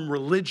ran from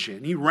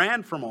religion. He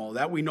ran from all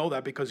that. We know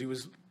that because he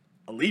was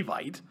a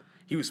Levite.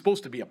 He was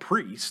supposed to be a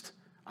priest.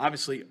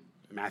 Obviously,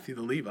 Matthew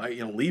the Levite,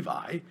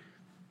 Levi.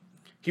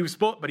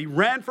 But he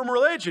ran from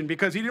religion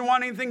because he didn't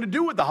want anything to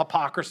do with the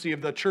hypocrisy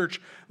of the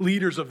church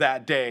leaders of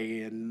that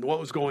day and what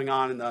was going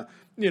on in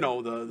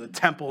the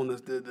temple and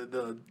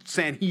the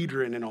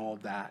Sanhedrin and all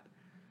of that.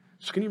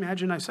 So can you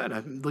imagine? I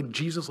said, like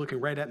Jesus looking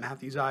right at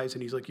Matthew's eyes,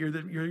 and he's like, "You're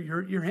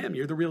him.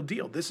 You're the real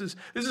deal. This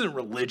isn't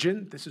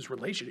religion. This is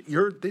relation.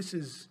 This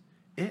is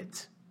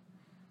it."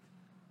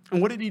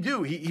 And what did he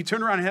do? He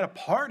turned around and had a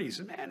party. He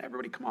said, "Man,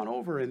 everybody come on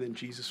over." And then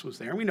Jesus was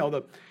there. And we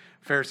know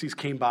Pharisees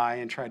came by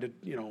and tried to,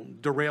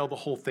 derail the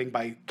whole thing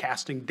by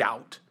casting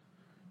doubt.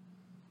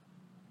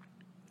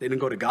 They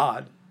didn't go to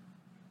God.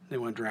 They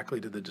went directly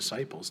to the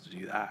disciples to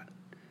do that,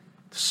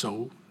 to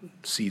sow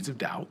seeds of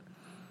doubt.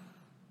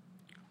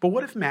 But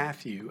what if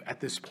Matthew, at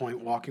this point,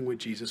 walking with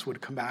Jesus,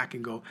 would come back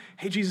and go,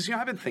 hey, Jesus,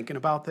 I've been thinking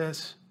about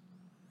this.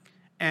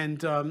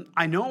 And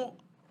I know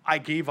I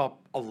gave up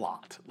a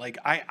lot. Like,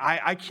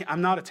 I can't,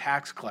 I'm not a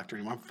tax collector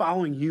anymore. I'm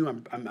following you.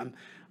 I'm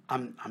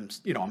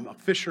a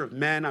fisher of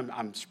men.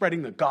 I'm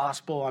spreading the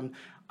gospel.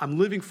 I'm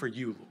living for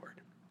you, Lord.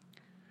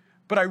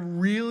 But I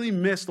really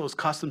miss those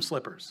custom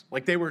slippers.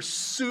 Like, they were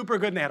super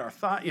good, and they had our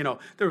thigh,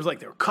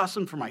 they were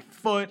custom for my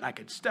foot, and I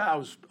could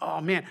oh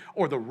man,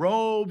 or the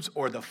robes,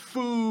 or the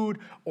food,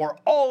 or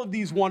all of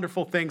these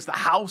wonderful things, the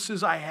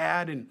houses I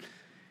had, and,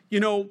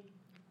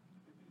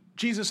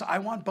 Jesus, I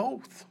want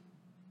both.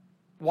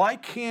 Why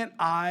can't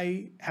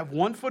I have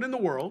one foot in the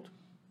world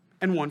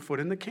and one foot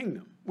in the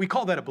kingdom? We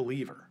call that a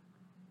believer,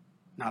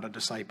 not a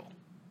disciple.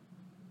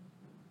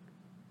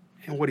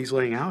 And what he's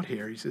laying out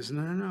here, he says,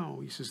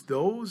 no. He says,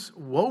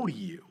 woe to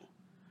you,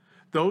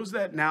 those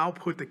that now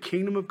put the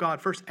kingdom of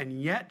God first and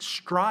yet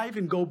strive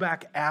and go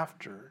back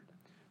after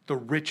the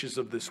riches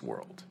of this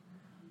world.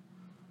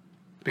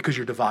 Because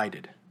you're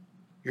divided.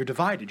 You're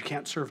divided. You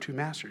can't serve two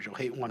masters. You'll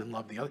hate one and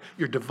love the other.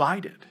 You're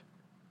divided.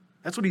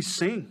 That's what he's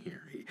saying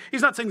here.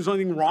 He's not saying there's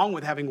anything wrong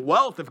with having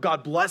wealth. If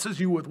God blesses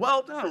you with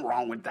wealth, there's nothing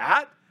wrong with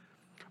that.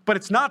 But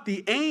it's not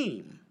the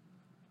aim.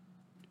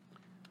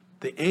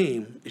 The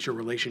aim is your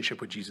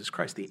relationship with Jesus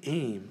Christ. The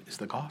aim is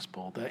the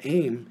gospel. The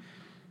aim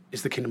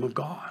is the kingdom of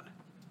God.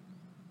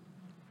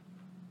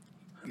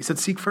 He said,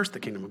 seek first the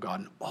kingdom of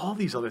God, and all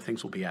these other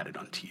things will be added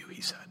unto you,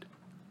 he said.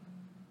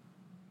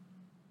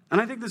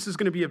 And I think this is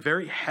going to be a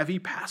very heavy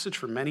passage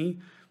for many,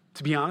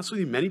 to be honest with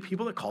you, many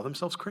people that call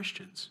themselves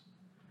Christians.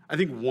 I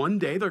think one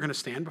day they're going to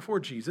stand before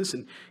Jesus,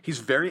 and he's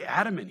very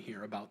adamant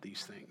here about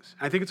these things.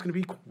 And I think it's going to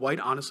be quite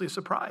honestly a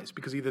surprise,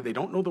 because either they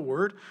don't know the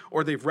word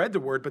or they've read the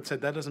word but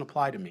said, that doesn't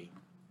apply to me.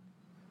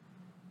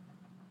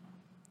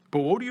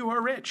 But woe to you who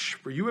are rich,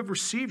 for you have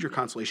received your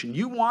consolation.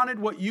 You wanted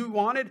what you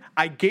wanted,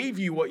 I gave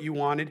you what you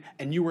wanted,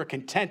 and you were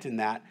content in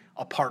that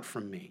apart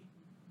from me.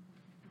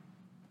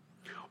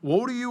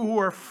 Woe to you who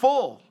are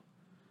full,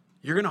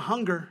 you're going to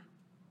hunger.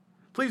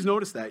 Please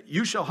notice that.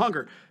 You shall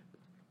hunger.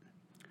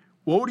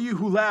 Woe to you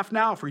who laugh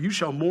now, for you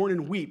shall mourn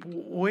and weep.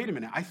 Wait a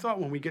minute. I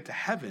thought when we get to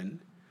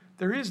heaven,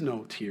 there is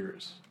no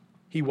tears.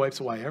 He wipes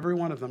away every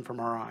one of them from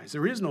our eyes.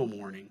 There is no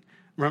mourning.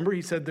 Remember,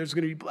 he said there's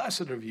going to be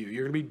blessed of you.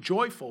 You're going to be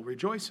joyful,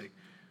 rejoicing.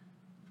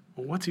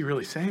 Well, what's he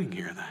really saying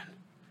here then?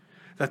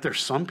 That there's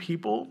some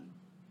people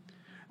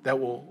that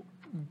will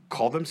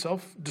call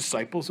themselves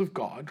disciples of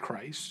God,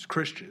 Christ,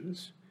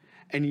 Christians,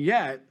 and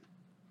yet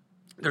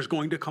there's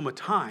going to come a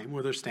time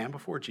where they'll stand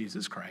before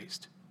Jesus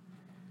Christ,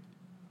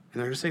 and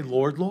they're going to say,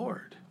 Lord,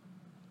 Lord.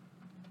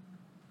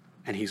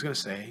 And he's going to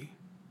say,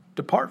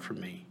 depart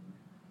from me,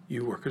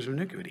 you workers of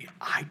iniquity.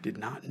 I did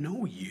not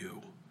know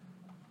you.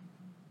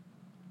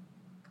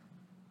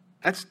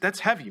 That's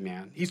heavy,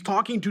 man. He's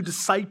talking to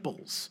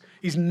disciples.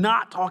 He's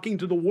not talking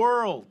to the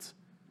world.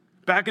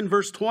 Back in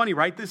verse 20,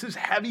 right? This is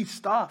heavy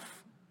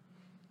stuff.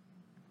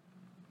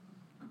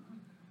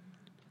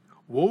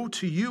 Woe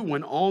to you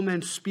when all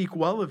men speak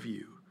well of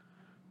you.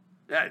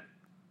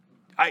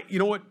 You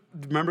know what?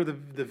 Remember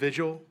the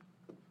visual?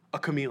 A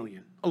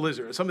chameleon, a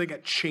lizard, something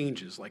that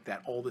changes like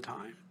that all the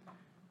time.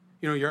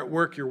 You're at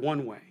work, you're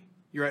one way.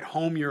 You're at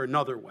home, you're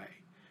another way.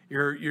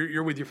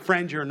 You're with your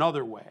friends, you're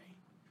another way.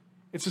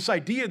 It's this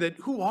idea that,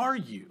 who are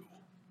you?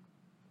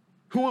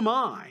 Who am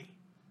I?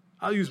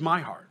 I'll use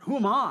my heart. Who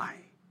am I?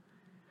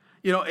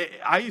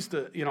 I used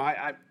to,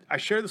 I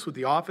share this with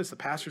the office, the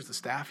pastors, the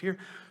staff here.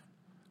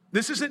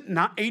 This isn't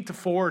not 8 to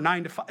 4 or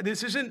 9 to 5.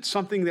 This isn't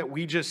something that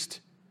we just,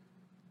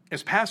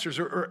 as pastors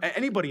or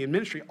anybody in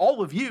ministry,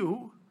 all of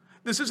you,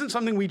 this isn't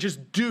something we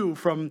just do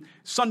from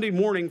Sunday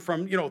morning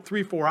from,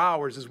 3-4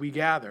 hours as we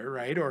gather,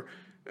 right?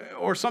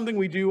 Or something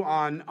we do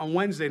on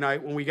Wednesday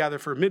night when we gather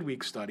for a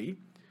midweek study.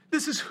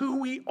 This is who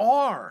we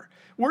are.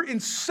 We're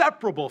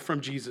inseparable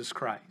from Jesus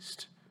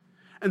Christ.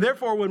 And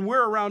therefore, when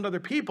we're around other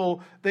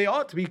people, they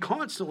ought to be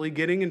constantly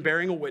getting and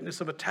bearing a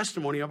witness of a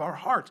testimony of our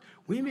hearts.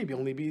 We may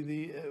only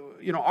be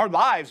our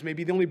lives may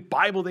be the only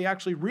Bible they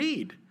actually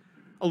read.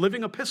 A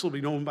living epistle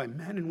be known by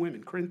men and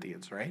women,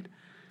 Corinthians, right?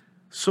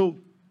 So,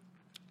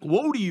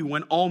 woe to you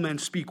when all men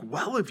speak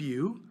well of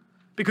you,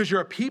 because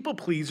you're a people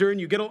pleaser and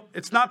you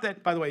it's not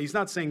that, by the way, he's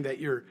not saying that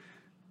you're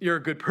a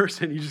good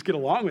person, you just get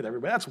along with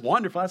everybody. That's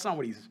wonderful. That's not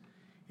what he's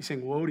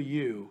saying. Woe to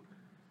you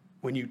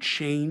when you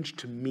change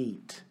to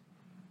meet,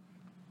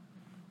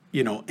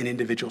 an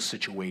individual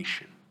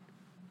situation.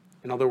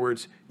 In other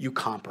words, you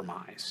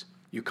compromise.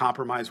 You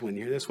compromise when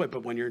you're this way,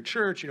 but when you're in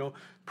church,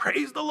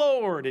 praise the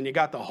Lord, and you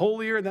got the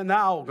holier than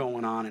thou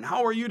going on. And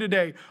how are you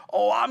today?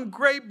 Oh, I'm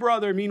great,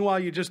 brother. Meanwhile,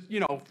 you just,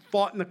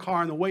 fought in the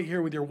car on the way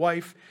here with your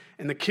wife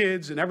and the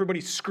kids, and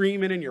everybody's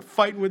screaming, and you're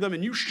fighting with them,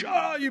 and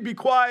you be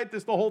quiet.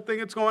 This is the whole thing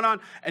that's going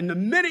on. And the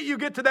minute you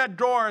get to that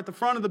door at the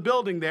front of the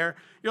building there,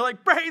 you're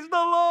like, praise the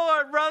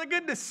Lord, brother.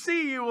 Good to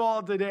see you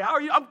all today. How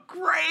are you? I'm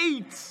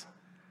great.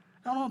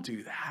 No, don't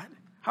do that.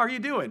 How are you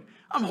doing?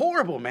 I'm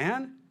horrible,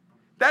 man.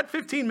 That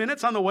 15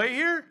 minutes on the way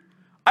here,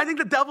 I think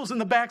the devil's in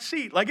the back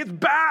seat. Like, it's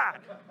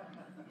bad.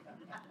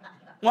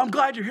 Well, I'm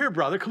glad you're here,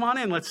 brother. Come on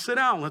in. Let's sit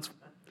down.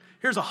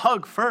 Here's a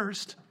hug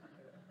first.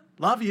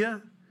 Love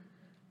you.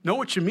 Know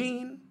what you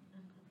mean.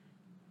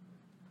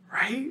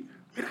 Right?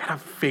 We don't got to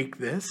fake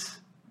this.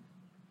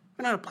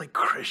 We don't have to play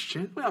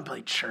Christian. We don't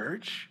play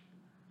church.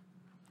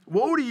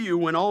 Woe to you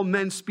when all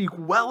men speak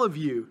well of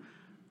you,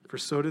 for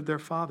so did their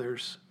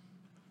fathers.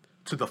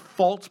 To the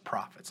false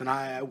prophets. And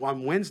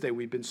on Wednesday,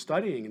 we've been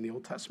studying in the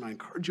Old Testament. I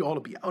encourage you all to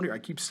be out here. I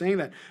keep saying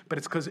that, but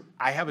it's because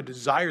I have a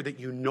desire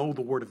that you know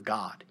the Word of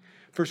God.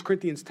 1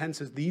 Corinthians 10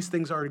 says, these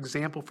things are an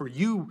example for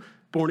you,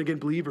 born-again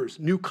believers,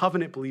 new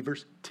covenant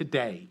believers,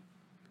 today.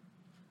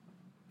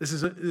 This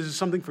is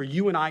something for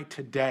you and I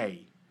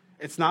today.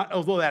 It's not,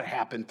 although that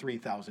happened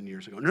 3,000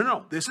 years ago.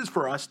 No. This is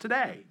for us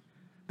today.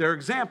 They're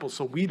examples,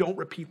 so we don't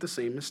repeat the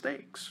same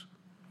mistakes.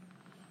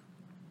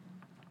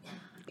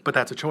 But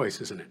that's a choice,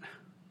 isn't it?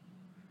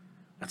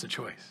 That's a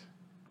choice.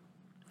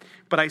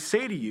 But I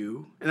say to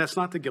you, and that's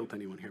not to guilt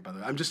anyone here, by the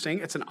way. I'm just saying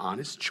it's an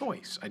honest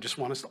choice. I just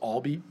want us to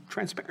all be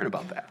transparent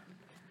about that.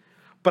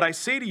 But I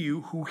say to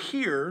you who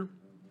hear,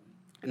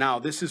 now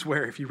this is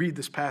where, if you read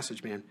this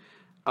passage, man,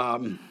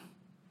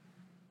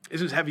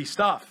 this is heavy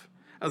stuff.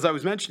 As I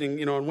was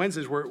mentioning, on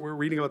Wednesdays, we're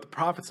reading about the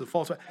prophets of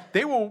false.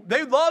 They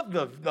loved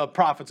the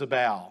prophets of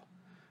Baal.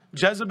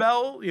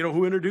 Jezebel,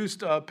 who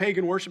introduced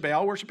pagan worship,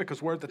 Baal worship,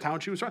 because we're at the town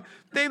she was from.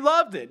 They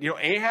loved it.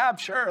 Ahab,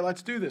 sure,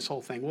 let's do this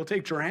whole thing. We'll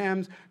take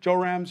Jeroboam's,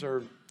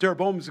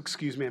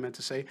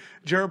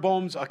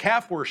 Jeroboam's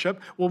calf worship.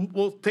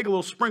 We'll take a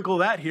little sprinkle of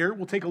that here.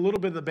 We'll take a little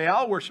bit of the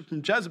Baal worship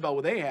from Jezebel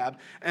with Ahab,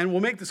 and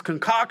we'll make this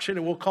concoction,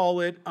 and we'll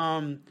call it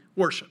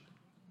worship.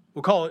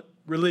 We'll call it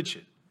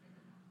religion.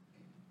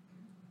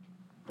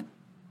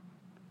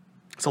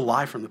 It's a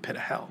lie from the pit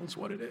of hell is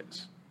what it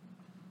is.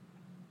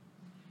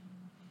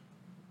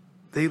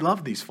 They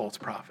love these false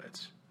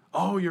prophets.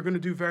 Oh, you're going to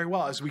do very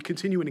well. As we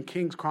continue in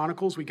Kings,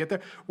 Chronicles, we get there,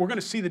 we're going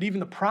to see that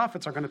even the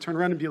prophets are going to turn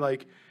around and be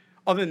like,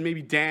 other than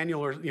maybe Daniel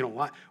or,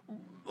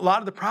 a lot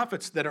of the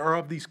prophets that are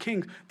of these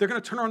kings, they're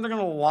going to turn around, they're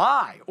going to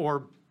lie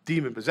or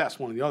demon-possess,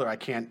 one or the other. I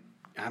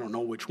don't know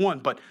which one.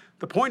 But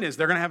the point is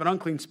they're going to have an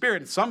unclean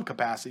spirit in some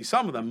capacity.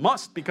 Some of them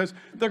must, because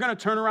they're going to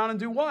turn around and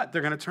do what?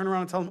 They're going to turn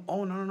around and tell them,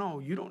 oh, no,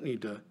 you don't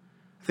need to.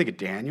 Think of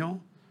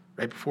Daniel,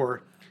 right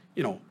before,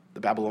 the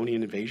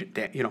Babylonian invasion.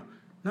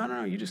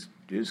 No, you just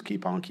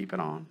keep on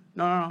keeping on.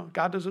 No,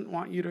 God doesn't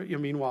want you to.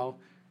 Meanwhile,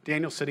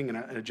 Daniel's sitting in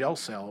a jail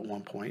cell at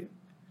one point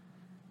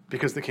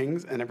because the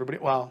kings and everybody,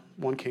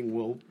 one king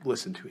will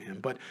listen to him,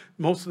 but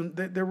most of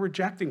them, they're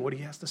rejecting what he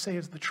has to say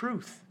as the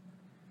truth.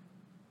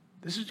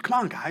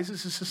 Come on, guys,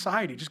 this is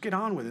society. Just get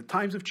on with it.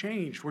 Times have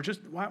changed.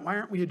 Why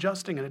aren't we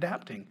adjusting and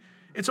adapting?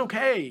 It's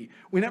okay.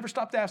 We never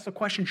stop to ask the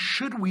question,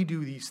 should we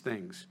do these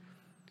things?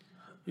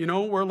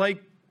 We're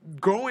like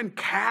growing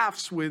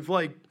calves with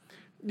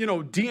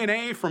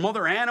DNA from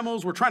other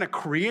animals. We're trying to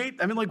create.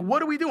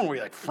 What are we doing? Are we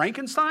like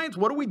Frankensteins?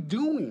 What are we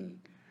doing?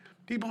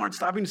 People aren't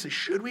stopping to say,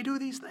 should we do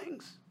these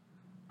things?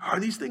 Are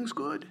these things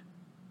good?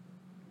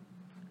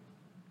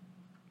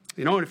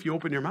 And if you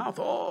open your mouth,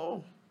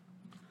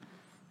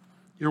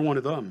 you're one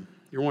of them.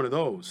 You're one of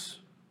those.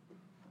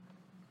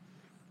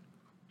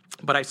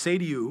 But I say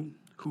to you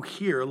who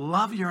hear,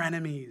 love your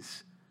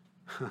enemies.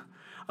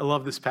 I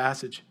love this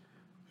passage.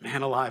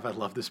 Man alive, I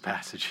love this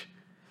passage.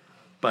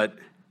 But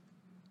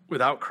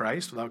without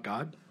Christ, without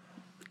God,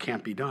 it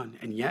can't be done.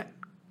 And yet,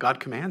 God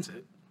commands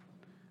it.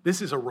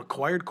 This is a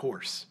required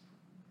course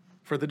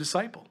for the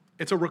disciple.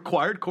 It's a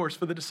required course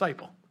for the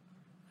disciple.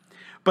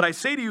 But I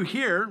say to you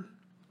here,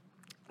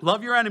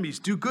 love your enemies,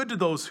 do good to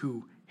those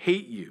who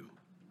hate you,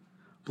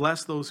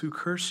 bless those who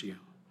curse you,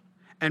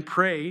 and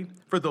pray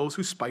for those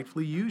who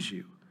spitefully use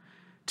you.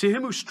 To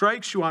him who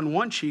strikes you on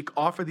one cheek,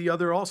 offer the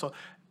other also.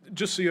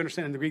 Just so you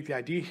understand, in the Greek, the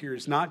idea here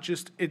is not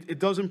just, it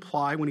does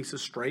imply when he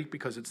says strike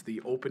because it's the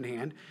open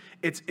hand,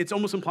 it's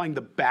almost implying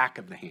the back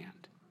of the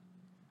hand.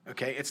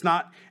 Okay, it's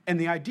not, and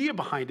the idea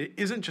behind it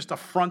isn't just a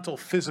frontal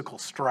physical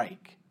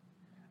strike.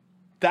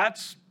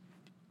 That's,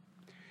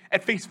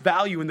 at face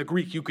value in the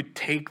Greek, you could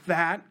take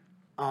that,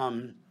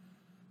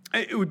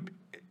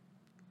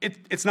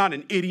 it's not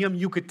an idiom,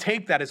 you could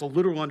take that as a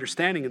literal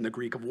understanding in the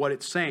Greek of what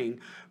it's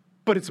saying,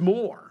 but it's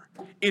more.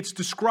 It's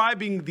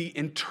describing the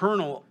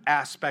internal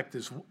aspect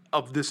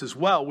of this as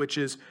well, which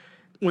is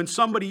when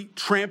somebody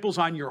tramples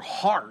on your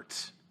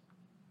heart,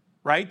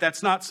 right?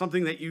 That's not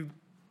something that you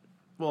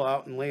will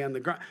out and lay on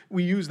the ground.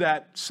 We use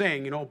that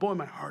saying, boy,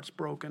 my heart's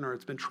broken or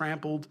it's been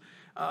trampled.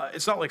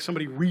 It's not like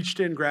somebody reached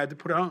in, grabbed it,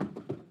 put it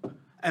on.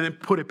 and then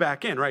put it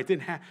back in, right?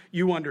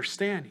 You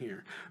understand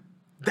here.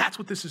 That's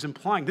what this is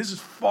implying. This is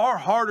far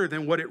harder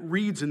than what it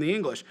reads in the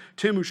English.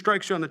 Tim who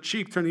strikes you on the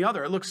cheek, turn the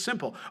other. It looks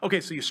simple.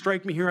 Okay, so you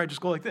strike me here, I just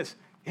go like this.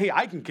 Hey,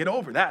 I can get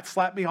over that.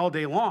 Slap me all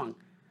day long.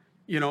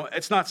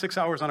 It's not 6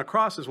 hours on a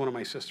cross, as one of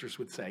my sisters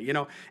would say.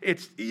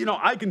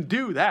 I can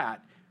do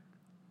that.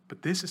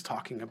 But this is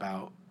talking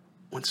about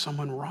when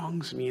someone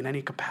wrongs me in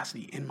any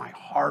capacity in my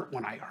heart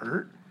when I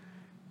hurt,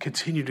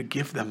 continue to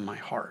give them my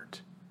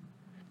heart.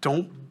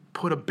 Don't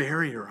put a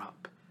barrier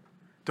up.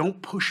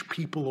 Don't push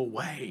people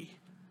away.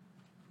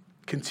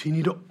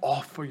 Continue to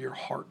offer your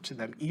heart to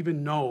them,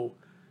 even though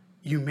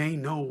you may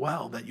know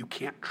well that you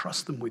can't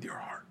trust them with your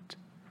heart.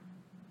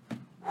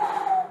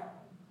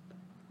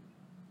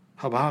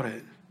 How about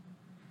it?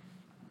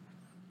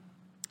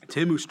 To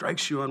him who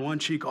strikes you on one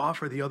cheek,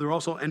 offer the other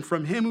also. And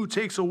from him who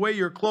takes away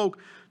your cloak,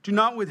 do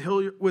not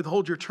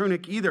withhold your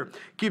tunic either.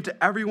 Give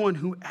to everyone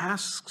who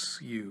asks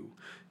you.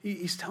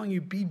 He's telling you,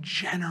 be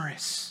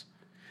generous.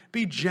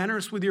 Be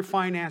generous with your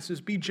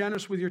finances. Be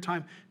generous with your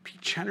time. Be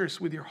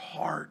generous with your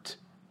heart.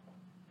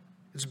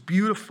 It's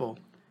beautiful.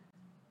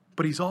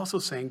 But he's also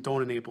saying,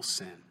 don't enable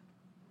sin.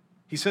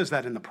 He says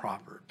that in the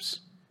Proverbs.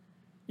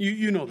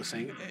 You know the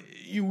saying.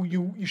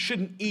 You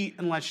shouldn't eat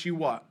unless you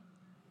what?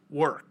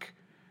 Work.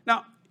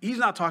 Now, he's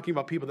not talking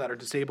about people that are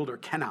disabled or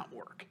cannot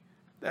work.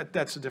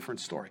 That's a different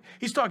story.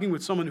 He's talking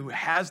with someone who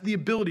has the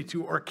ability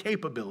to or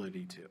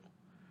capability to,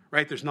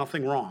 right? There's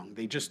nothing wrong.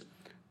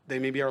 They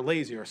maybe are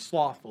lazy or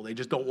slothful. They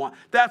just don't want.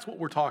 That's what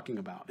we're talking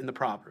about in the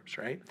Proverbs,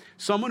 right?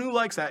 Someone who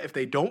likes that, if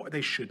they don't, they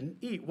shouldn't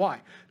eat.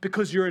 Why?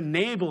 Because you're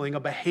enabling a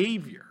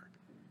behavior.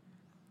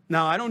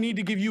 Now, I don't need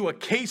to give you a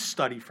case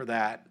study for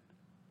that,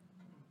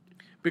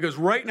 because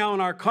right now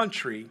in our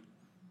country,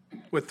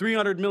 with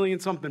 300 million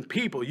something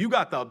people, you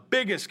got the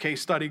biggest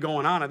case study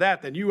going on of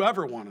that than you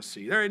ever want to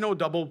see. There ain't no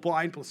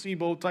double-blind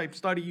placebo type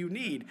study you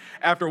need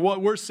after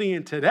what we're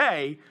seeing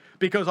today,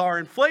 because our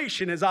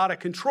inflation is out of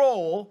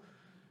control.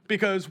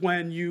 Because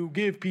when you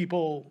give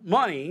people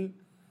money,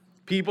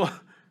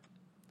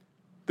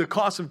 the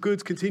cost of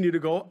goods continue to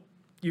go.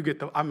 You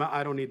get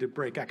I don't need to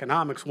break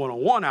economics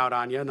 101 out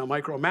on you on a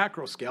micro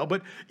macro scale,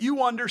 but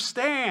you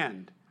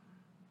understand.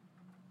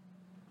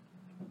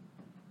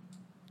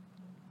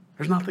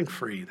 There's nothing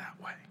free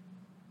that way.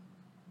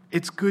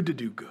 It's good to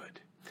do good.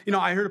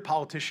 I heard a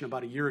politician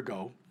about a year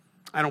ago.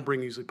 I don't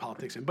bring usually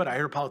politics in, but I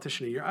heard a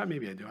politician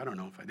maybe I do. I don't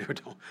know if I do or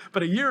don't.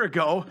 But a year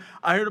ago,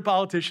 I heard a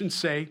politician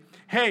say,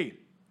 hey,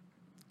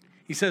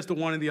 he says to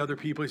one of the other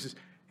people, he says,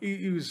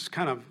 he was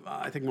kind of,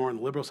 I think more on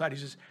the liberal side. He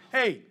says,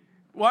 hey,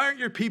 why aren't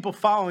your people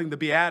following the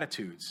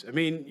Beatitudes? I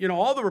mean,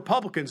 all the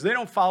Republicans, they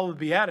don't follow the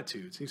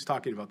Beatitudes. He's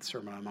talking about the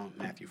Sermon on Mount,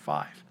 Matthew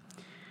 5.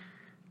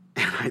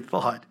 And I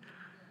thought,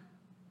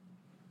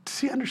 does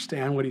he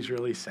understand what he's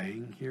really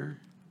saying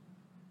here?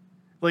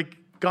 Like,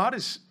 God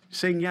is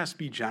saying, yes,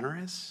 be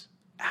generous.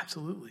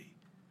 Absolutely.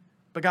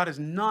 But God is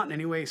not in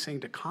any way saying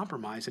to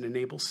compromise and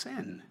enable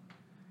sin.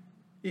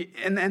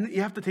 And then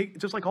you have to take,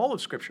 just like all of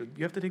Scripture,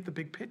 you have to take the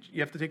big picture. You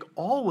have to take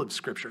all of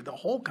Scripture, the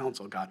whole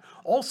counsel of God,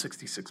 all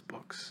 66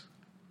 books.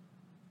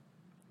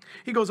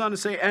 He goes on to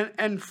say,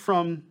 and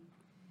from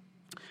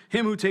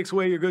him who takes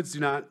away your goods, do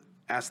not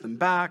ask them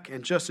back.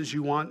 And just as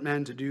you want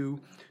men to do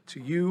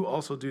to you,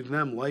 also do to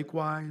them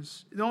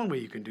likewise. The only way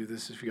you can do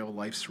this is if you have a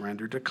life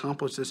surrender. To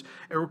accomplish this,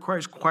 it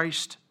requires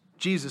Christ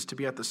Jesus to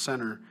be at the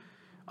center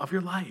of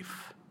your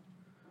life,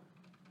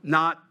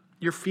 not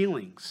your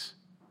feelings.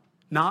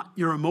 Not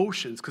your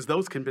emotions, because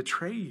those can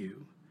betray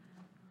you,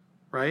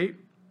 right?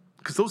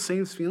 Because those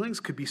same feelings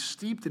could be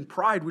steeped in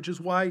pride, which is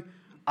why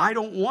I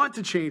don't want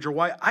to change, or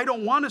why I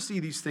don't want to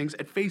see these things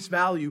at face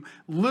value,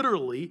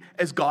 literally,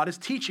 as God is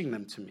teaching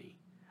them to me.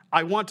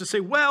 I want to say,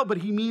 well, but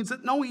he means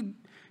that. No,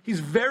 he's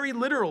very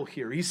literal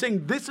here. He's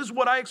saying, this is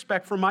what I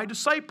expect from my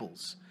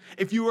disciples.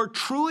 If you are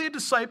truly a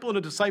disciple and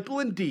a disciple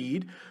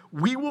indeed,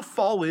 we will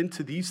fall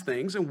into these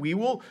things, and we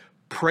will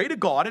pray to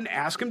God and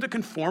ask him to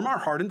conform our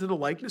heart into the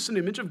likeness and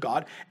image of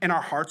God, and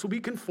our hearts will be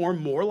conformed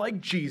more like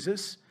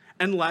Jesus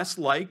and less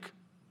like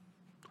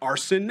our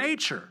sin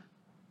nature,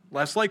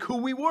 less like who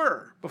we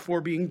were before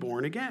being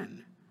born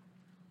again.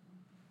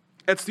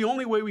 It's the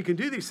only way we can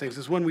do these things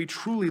is when we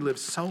truly live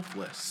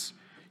selfless.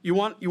 You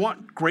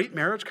want great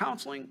marriage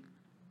counseling?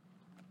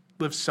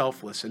 Live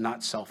selfless and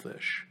not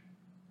selfish.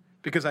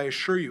 Because I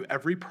assure you,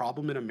 every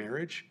problem in a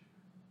marriage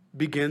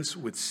begins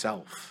with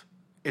self.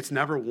 It's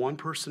never one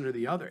person or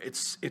the other.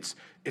 It's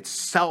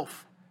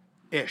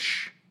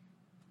self-ish.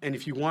 And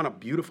if you want a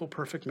beautiful,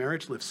 perfect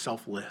marriage, live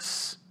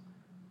selfless.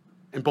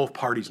 And both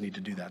parties need to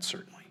do that,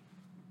 certainly.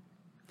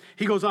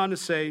 He goes on to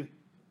say,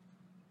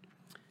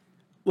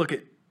 look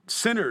at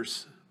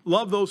sinners,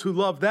 love those who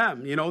love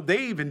them.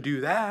 They even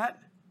do that.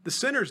 The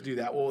sinners do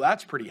that. Well,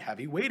 that's pretty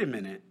heavy. Wait a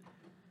minute.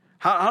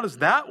 How does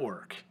that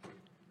work?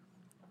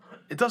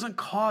 It doesn't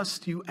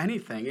cost you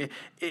anything.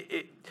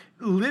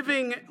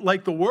 Living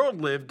like the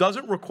world lived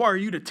doesn't require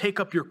you to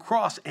take up your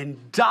cross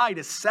and die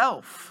to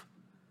self.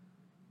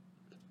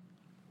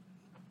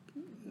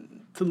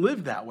 To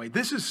live that way.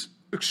 This is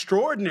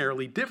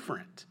extraordinarily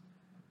different.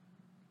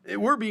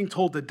 We're being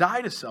told to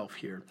die to self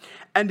here.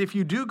 And if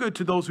you do good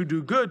to those who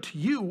do good to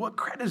you, what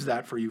credit is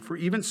that for you? For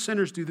even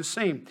sinners do the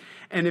same.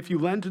 And if you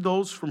lend to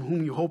those from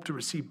whom you hope to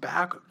receive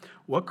back,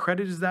 what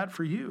credit is that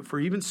for you? For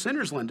even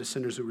sinners lend to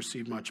sinners who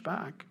receive much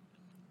back.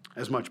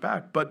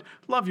 But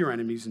love your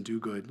enemies and do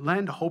good.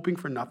 Lend, hoping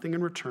for nothing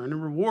in return,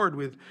 and reward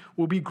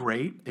will be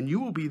great, and you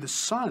will be the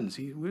sons,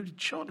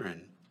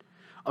 children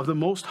of the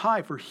Most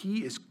High, for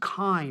he is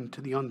kind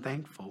to the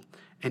unthankful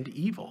and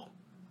evil.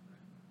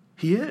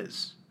 He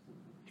is.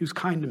 He was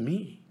kind to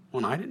me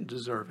when I didn't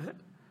deserve it,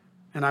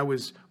 and I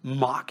was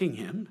mocking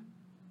him.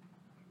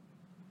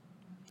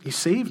 He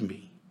saved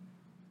me.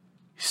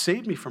 He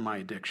saved me from my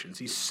addictions.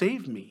 He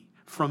saved me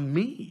from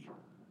me.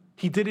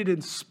 He did it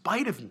in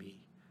spite of me.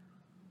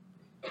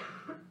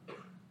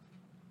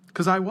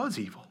 Because I was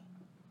evil.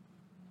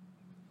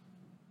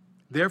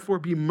 Therefore,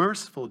 be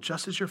merciful,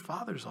 just as your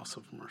Father is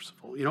also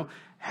merciful.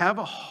 Have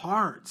a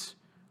heart.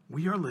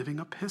 We are living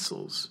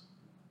epistles.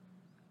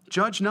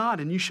 Judge not,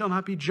 and you shall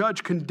not be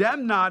judged.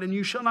 Condemn not, and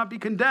you shall not be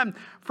condemned.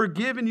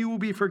 Forgive, and you will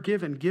be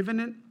forgiven. Give,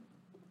 and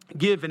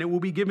it will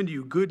be given to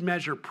you. Good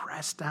measure,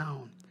 pressed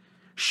down,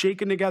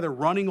 shaken together,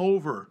 running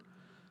over.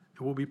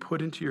 It will be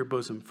put into your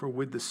bosom. For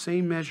with the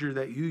same measure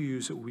that you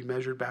use, it will be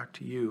measured back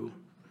to you.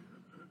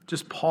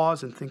 Just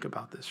pause and think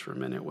about this for a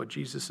minute, what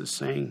Jesus is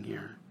saying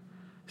here.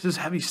 This is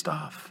heavy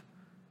stuff.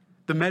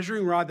 The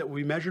measuring rod that will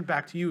be measured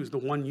back to you is the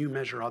one you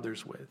measure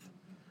others with.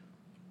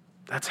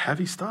 That's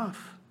heavy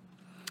stuff.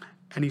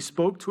 And he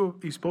spoke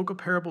a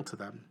parable to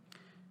them.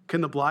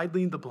 Can the blind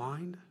lead the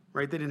blind?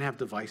 Right? They didn't have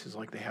devices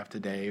like they have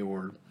today,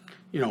 or,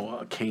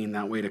 a cane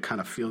that way to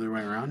kind of feel their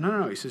way around.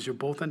 No. He says you'll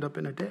both end up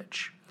in a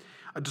ditch.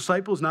 A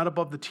disciple is not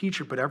above the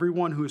teacher, but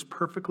everyone who is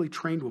perfectly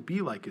trained will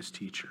be like his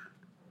teacher.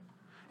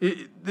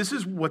 This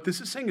is what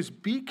this is saying is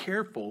be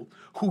careful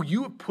who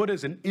you have put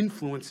as an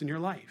influence in your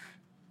life.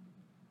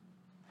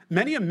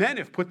 Many of men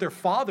have put their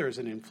father as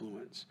an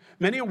influence.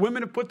 Many of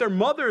women have put their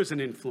mother as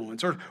an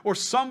influence, or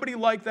somebody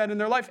like that in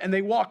their life, and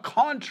they walk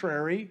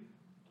contrary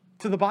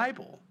to the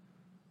Bible.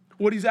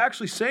 What he's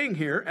actually saying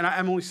here, and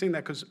I'm only saying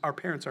that because our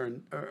parents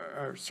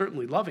are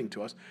certainly loving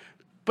to us,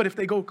 but if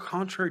they go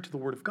contrary to the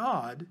word of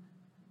God,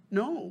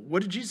 no.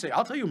 What did Jesus say?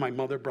 I'll tell you, my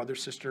mother, brother,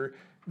 sister,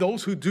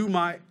 those who do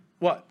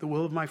the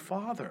will of my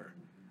Father.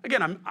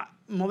 Again,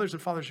 mothers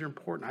and fathers are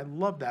important. I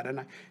love that, and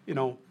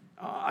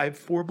I have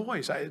 4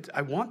 boys.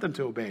 I want them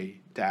to obey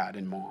dad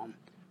and mom.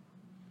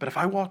 But if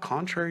I walk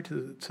contrary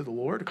to the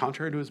Lord,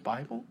 contrary to his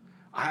Bible,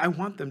 I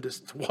want them to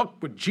walk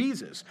with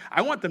Jesus.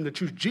 I want them to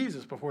choose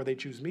Jesus before they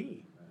choose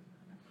me.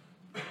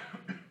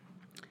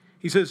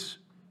 He says,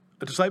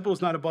 a disciple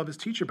is not above his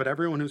teacher, but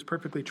everyone who's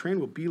perfectly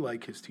trained will be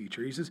like his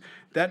teacher. He says,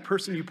 that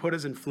person you put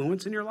as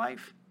influence in your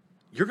life,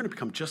 you're going to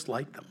become just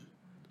like them.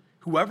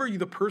 Whoever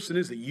the person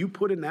is that you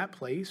put in that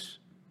place,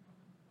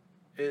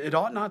 it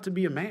ought not to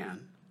be a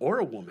man or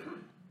a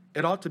woman.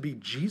 It ought to be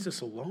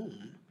Jesus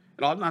alone.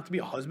 It ought not to be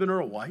a husband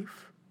or a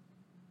wife,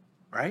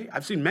 right?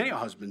 I've seen many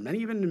husbands, many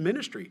even in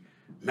ministry,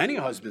 many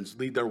husbands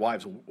lead their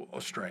wives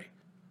astray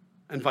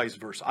and vice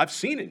versa. I've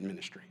seen it in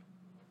ministry.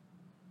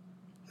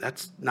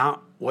 That's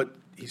not what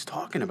he's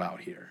talking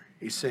about here.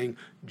 He's saying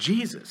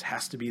Jesus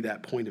has to be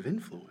that point of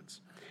influence.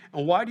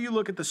 And why do you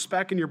look at the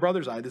speck in your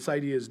brother's eye? This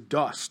idea is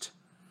dust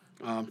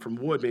from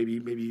wood. Maybe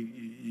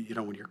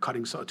when you're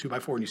cutting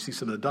 2x4 and you see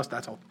some of the dust,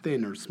 that's all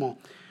thin or small.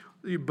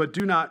 But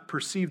do not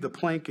perceive the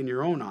plank in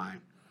your own eye.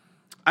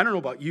 I don't know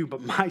about you,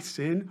 but my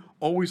sin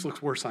always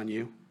looks worse on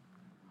you.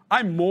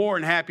 I'm more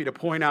than happy to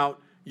point out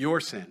your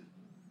sin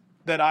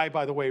that I,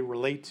 by the way,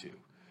 relate to.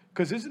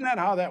 Because isn't that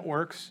how that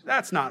works?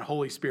 That's not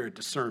Holy Spirit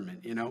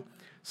discernment,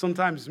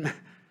 Sometimes,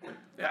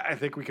 I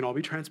think we can all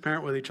be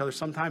transparent with each other.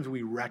 Sometimes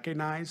we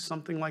recognize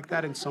something like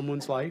that in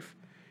someone's life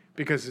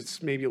because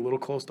it's maybe a little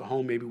close to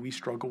home. Maybe we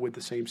struggle with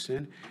the same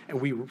sin, and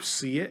we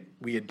see it,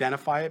 we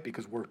identify it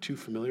because we're too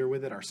familiar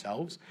with it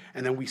ourselves,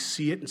 and then we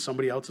see it in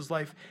somebody else's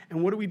life,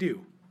 and what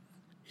do?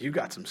 You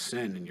got some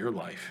sin in your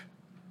life.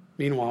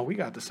 Meanwhile, we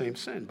got the same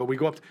sin, but we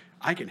go up to,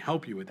 I can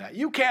help you with that.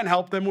 You can't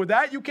help them with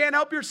that. You can't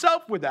help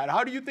yourself with that.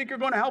 How do you think you're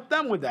going to help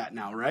them with that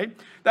now, right?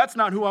 That's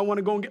not who I want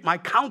to go and get my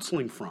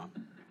counseling from.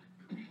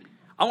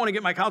 I want to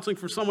get my counseling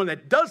from someone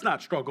that does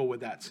not struggle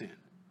with that sin.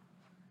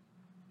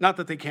 Not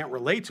that they can't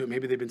relate to it.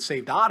 Maybe they've been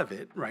saved out of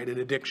it, right? An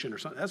addiction or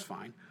something. That's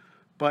fine.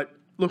 But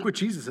look what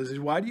Jesus says.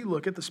 Why do you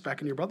look at the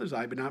speck in your brother's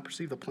eye but not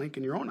perceive the plank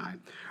in your own eye?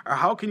 Or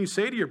how can you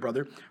say to your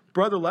brother,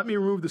 brother, let me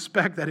remove the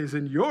speck that is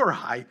in your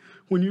eye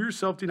when you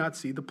yourself do not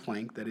see the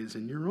plank that is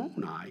in your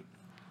own eye?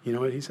 You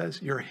know what he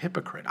says? You're a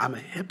hypocrite. I'm a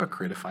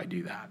hypocrite if I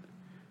do that.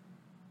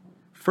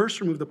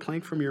 First, remove the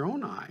plank from your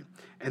own eye,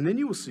 and then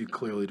you will see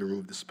clearly to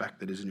remove the speck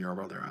that is in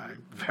your other eye.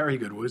 Very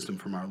good wisdom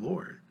from our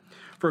Lord.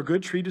 For a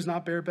good tree does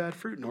not bear bad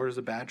fruit, nor does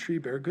a bad tree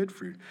bear good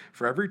fruit.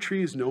 For every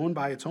tree is known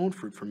by its own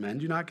fruit. For men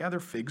do not gather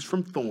figs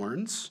from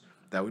thorns.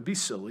 That would be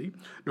silly.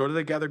 Nor do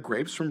they gather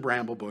grapes from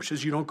bramble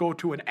bushes. You don't go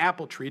to an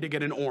apple tree to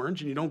get an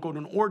orange, and you don't go to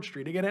an orange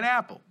tree to get an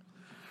apple.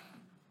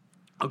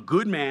 A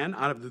good man,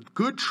 out of the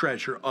good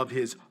treasure of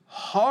his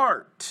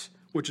heart,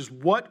 which is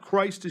what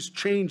Christ is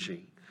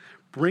changing,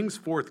 brings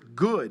forth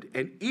good,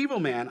 an evil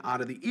man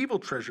out of the evil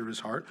treasure of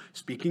his heart,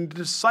 speaking to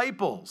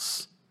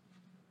disciples,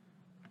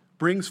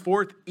 brings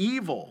forth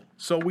evil.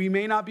 So we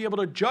may not be able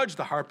to judge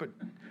the heart, but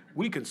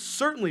we can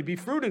certainly be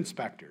fruit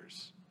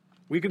inspectors.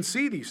 We can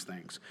see these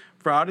things.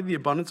 For out of the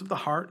abundance of the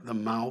heart, the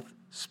mouth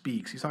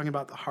speaks. He's talking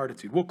about the heart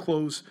attitude. We'll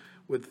close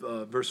with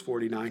verse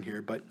 49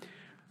 here. But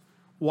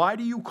why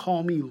do you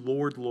call me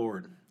Lord,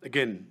 Lord?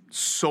 Again,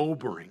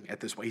 sobering at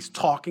this way. He's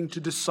talking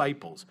to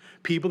disciples,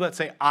 people that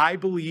say, I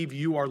believe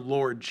you are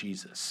Lord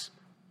Jesus.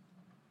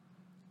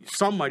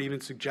 Some might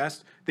even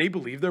suggest they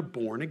believe they're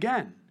born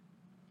again.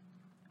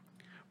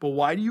 But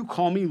why do you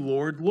call me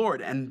Lord,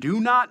 Lord, and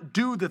do not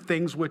do the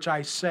things which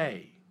I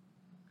say?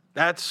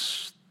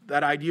 That's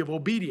that idea of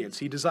obedience.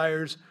 He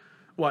desires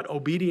what?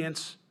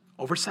 Obedience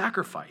over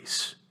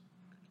sacrifice.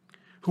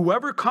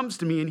 Whoever comes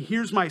to me and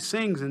hears my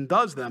sayings and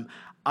does them,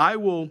 I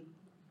will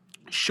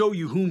show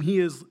you whom he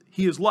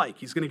is like.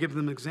 He's going to give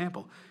them an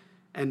example.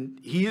 And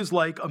he is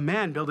like a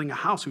man building a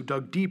house who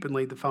dug deep and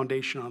laid the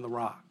foundation on the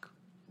rock.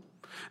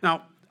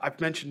 Now, I've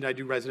mentioned I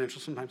do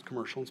residential, sometimes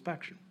commercial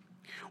inspection.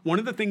 One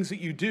of the things that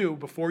you do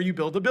before you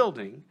build a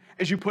building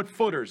is you put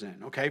footers in,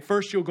 okay?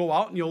 First, you'll go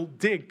out and you'll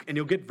dig and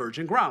you'll get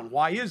virgin ground.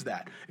 Why is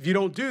that? If you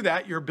don't do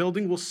that, your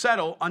building will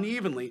settle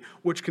unevenly,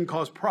 which can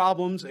cause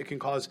problems. It can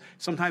cause,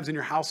 sometimes in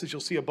your houses,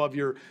 you'll see above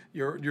your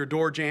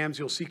door jambs,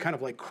 you'll see kind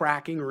of like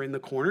cracking or in the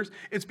corners.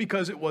 It's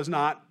because it was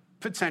not,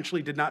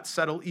 potentially did not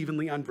settle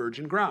evenly on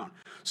virgin ground.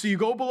 So you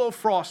go below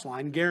frost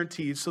line,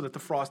 guaranteed, so that the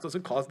frost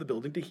doesn't cause the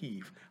building to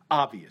heave.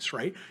 Obvious,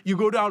 right? You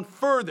go down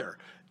further,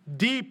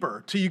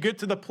 deeper, till you get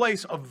to the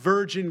place of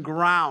virgin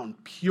ground,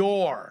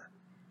 pure.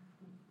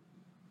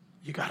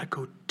 You got to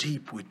go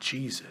deep with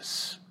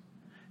Jesus,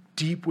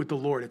 deep with the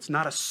Lord. It's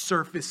not a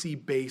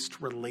surfacey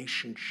based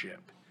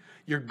relationship.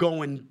 You're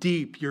going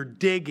deep. You're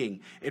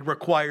digging. It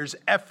requires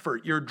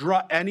effort.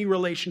 Any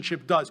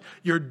relationship does.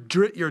 You're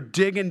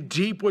digging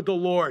deep with the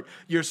Lord.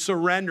 You're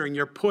surrendering.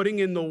 You're putting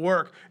in the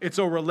work. It's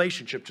a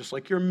relationship, just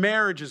like your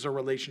marriage is a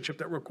relationship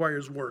that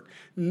requires work.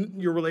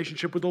 Your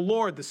relationship with the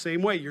Lord, the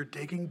same way. You're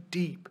digging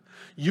deep.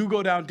 You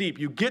go down deep.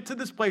 You get to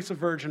this place of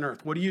virgin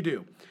earth. What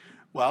do?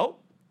 Well,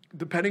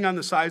 depending on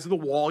the size of the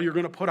wall you're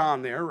going to put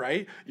on there,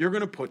 right? You're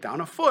going to put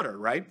down a footer,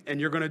 right? And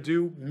you're going to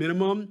do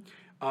minimum.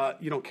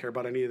 You don't care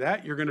about any of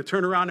that. You're going to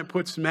turn around and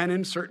put cement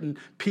in certain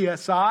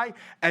PSI,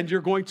 and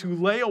you're going to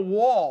lay a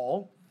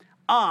wall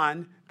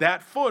on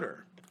that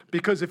footer.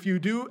 Because if you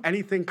do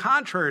anything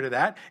contrary to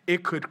that,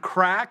 it could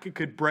crack, it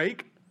could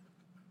break,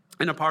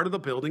 and a part of the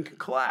building can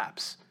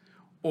collapse.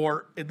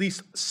 Or at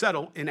least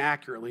settle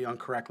inaccurately,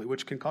 incorrectly,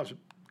 which can cause...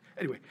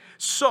 Anyway,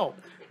 so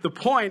the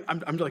point,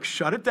 I'm like,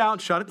 shut it down,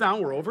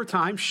 we're over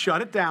time,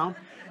 shut it down.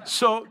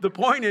 So the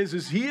point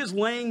is he is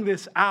laying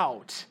this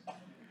out.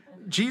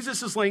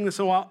 Jesus is laying this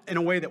out in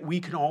a way that we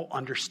can all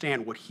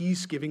understand what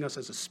he's giving us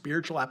as a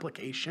spiritual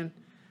application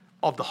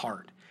of the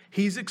heart.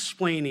 He's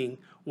explaining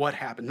what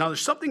happened. Now,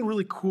 there's something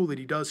really cool that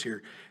he does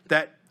here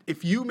that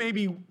if you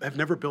maybe have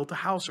never built a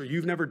house or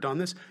you've never done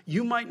this,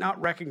 you might not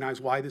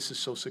recognize why this is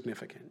so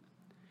significant.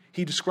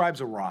 He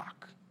describes a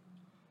rock.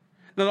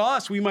 Now, to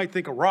us, we might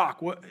think a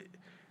rock.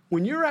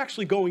 When you're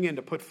actually going in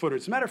to put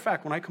footers, as a matter of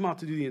fact, when I come out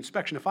to do the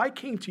inspection, if I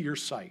came to your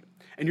site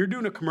and you're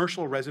doing a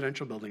commercial or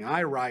residential building, and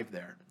I arrive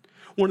there,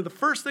 one of the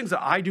first things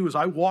that I do is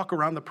I walk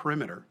around the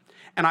perimeter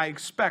and I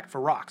inspect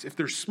for rocks. If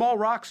there's small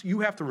rocks,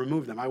 you have to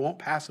remove them. I won't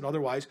pass it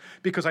otherwise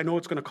because I know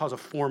it's going to cause a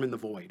form in the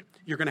void.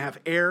 You're going to have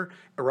air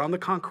around the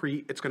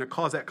concrete. It's going to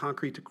cause that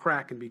concrete to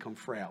crack and become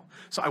frail.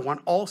 So I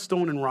want all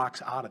stone and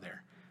rocks out of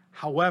there.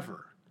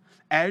 However,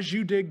 as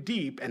you dig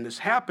deep, and this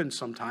happens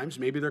sometimes,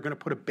 maybe they're going to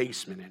put a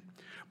basement in,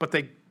 but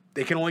they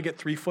can only get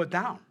 3 foot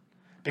down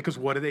because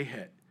what do they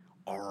hit?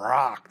 A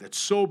rock that's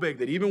so big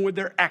that even with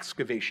their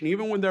excavation,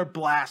 even when they're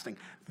blasting,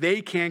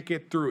 they can't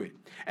get through it.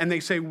 And they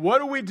say, what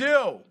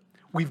do?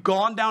 We've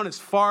gone down as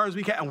far as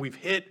we can, and we've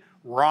hit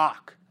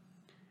rock.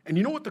 And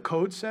you know what the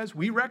code says?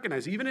 We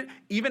recognize, even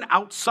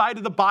outside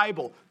of the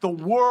Bible, the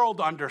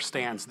world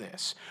understands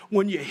this.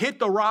 When you hit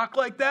the rock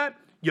like that,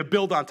 you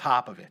build on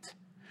top of it.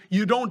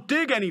 You don't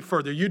dig any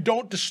further. You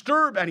don't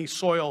disturb any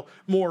soil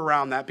more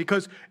around that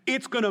because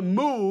it's going to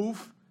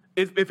move.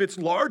 If it's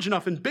large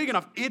enough and big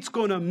enough, it's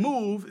going to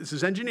move. This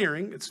is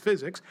engineering. It's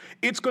physics.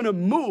 It's going to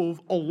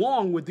move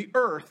along with the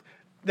earth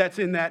that's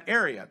in that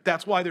area.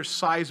 That's why there's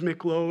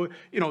seismic load,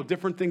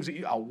 different things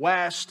out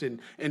west and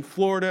in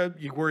Florida.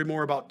 You worry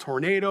more about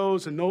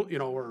tornadoes and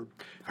or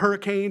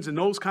hurricanes and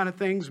those kind of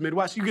things.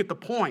 Midwest, you get the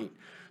point.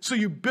 So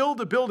you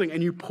build a building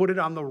and you put it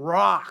on the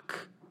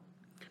rock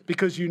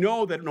because you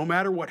know that no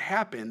matter what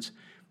happens,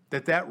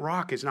 that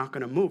rock is not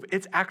going to move.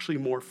 It's actually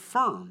more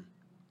firm.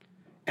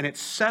 And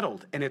it's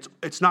settled, and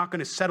it's not going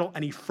to settle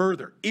any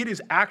further. It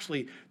is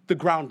actually the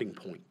grounding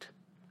point.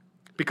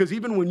 Because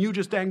even when you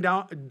just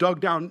dug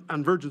down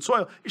on virgin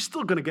soil, you're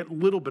still going to get a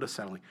little bit of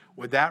settling.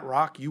 With that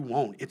rock, you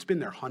won't. It's been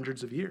there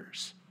hundreds of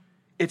years.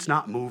 It's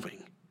not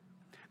moving.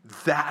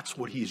 That's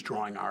what he's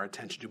drawing our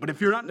attention to. But if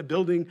you're not in the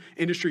building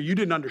industry, you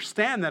didn't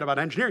understand that about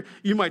engineering,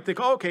 you might think,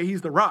 oh, okay,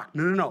 he's the rock.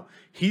 No.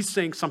 He's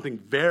saying something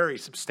very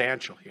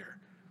substantial here.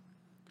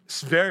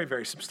 It's very,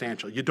 very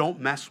substantial. You don't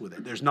mess with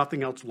it. There's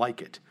nothing else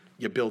like it.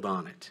 You build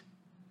on it.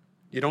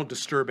 You don't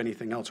disturb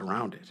anything else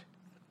around it.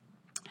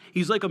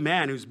 He's like a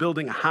man who's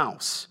building a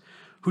house,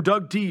 who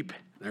dug deep.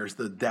 There's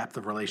the depth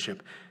of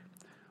relationship.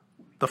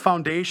 The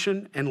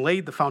foundation and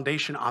laid the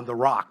foundation on the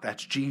rock.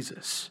 That's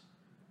Jesus.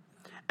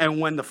 And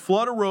when the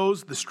flood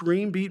arose, the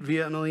stream beat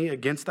vehemently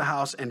against the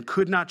house and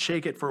could not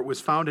shake it, for it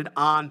was founded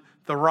on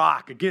the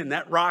rock. Again,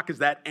 that rock is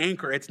that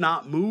anchor. It's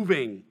not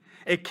moving.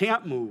 It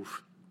can't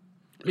move.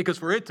 Because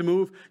for it to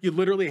move, you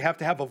literally have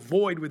to have a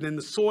void within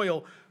the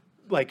soil,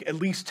 like at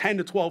least 10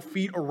 to 12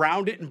 feet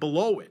around it and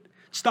below it.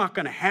 It's not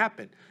going to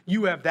happen.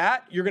 You have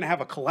that, you're going to have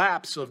a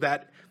collapse of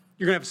that.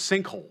 You're going to have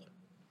a sinkhole.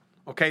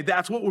 Okay,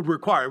 that's what would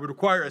require. It would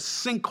require a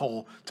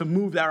sinkhole to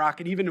move that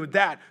rock. And even with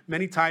that,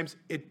 many times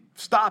it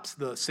stops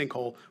the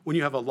sinkhole when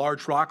you have a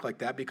large rock like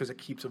that because it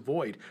keeps a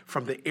void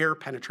from the air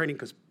penetrating,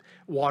 because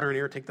water and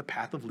air take the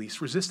path of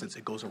least resistance.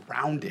 It goes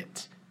around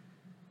it,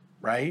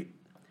 right?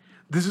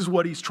 This is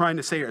what he's trying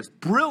to say here. It's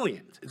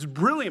brilliant. It's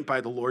brilliant by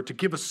the Lord to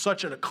give us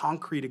such a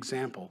concrete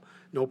example.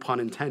 No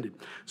pun intended.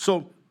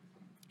 So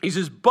he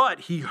says, but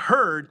he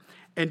heard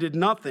and did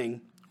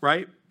nothing,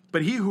 right?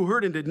 But he who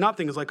heard and did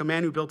nothing is like a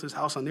man who built his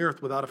house on the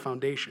earth without a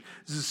foundation.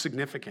 This is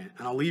significant.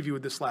 And I'll leave you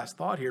with this last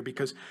thought here,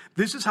 because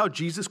this is how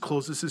Jesus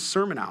closes his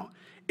sermon out.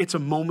 It's a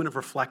moment of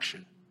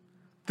reflection.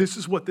 This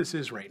is what this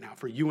is right now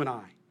for you and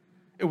I.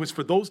 It was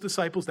for those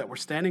disciples that were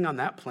standing on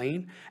that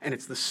plain, and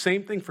it's the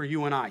same thing for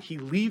you and I. He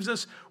leaves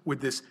us with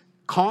this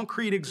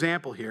concrete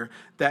example here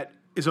that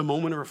is a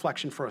moment of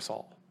reflection for us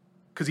all,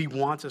 because he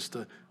wants us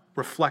to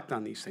reflect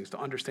on these things, to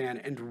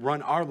understand and to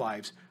run our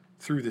lives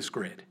through this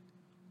grid.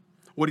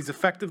 What he's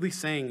effectively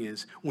saying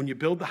is, when you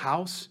build the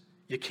house,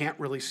 you can't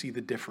really see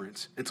the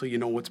difference until you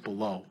know what's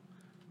below,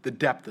 the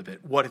depth of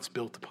it, what it's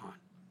built upon.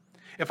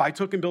 If I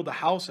took and built a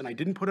house and I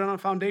didn't put it on a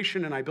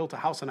foundation, and I built a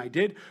house and I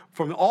did,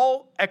 from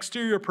all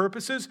exterior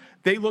purposes,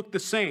 they look the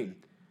same.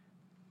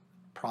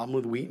 Problem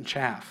with wheat and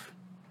chaff.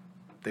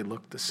 They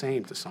look the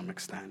same to some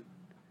extent.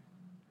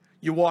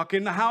 You walk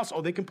in the house,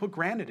 they can put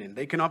granite in.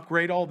 They can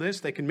upgrade all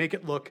this. They can make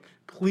it look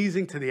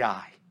pleasing to the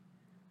eye.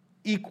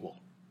 Equal,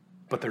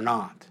 but they're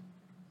not.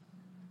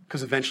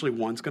 Because eventually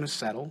one's going to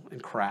settle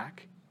and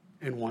crack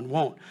and one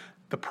won't.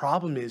 The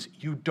problem is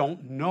you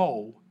don't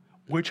know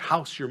which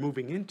house you're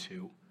moving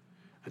into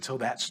until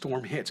that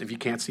storm hits. If you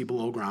can't see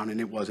below ground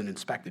and it wasn't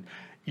inspected,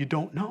 you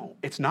don't know.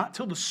 It's not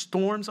till the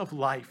storms of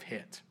life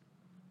hit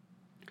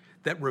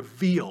that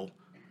reveal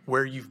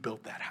where you've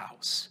built that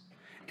house.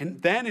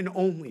 And then and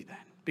only then,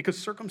 because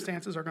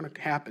circumstances are going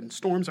to happen,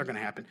 storms are going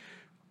to happen,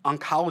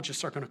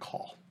 oncologists are going to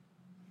call.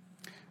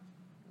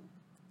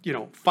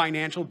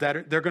 Financial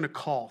debtor, they're going to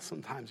call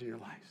sometimes in your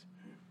life.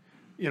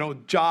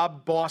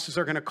 Job bosses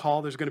are going to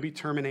call. There's going to be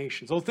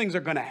terminations. Those things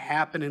are going to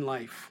happen in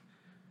life.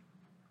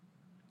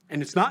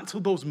 And it's not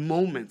until those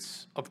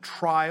moments of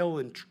trial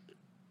and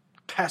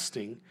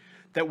testing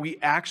that we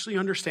actually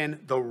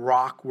understand the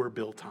rock we're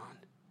built on.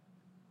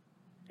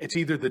 It's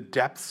either the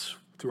depths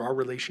through our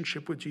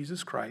relationship with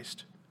Jesus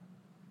Christ,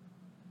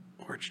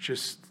 or it's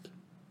just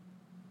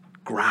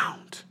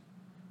ground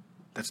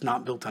that's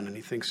not built on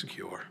anything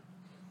secure.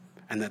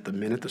 And that the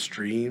minute the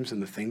streams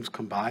and the things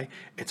come by,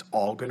 it's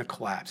all going to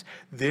collapse.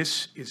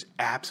 This is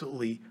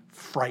absolutely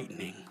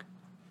frightening,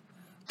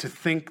 to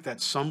think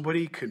that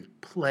somebody can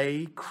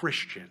play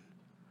Christian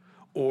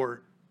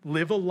or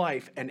live a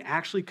life and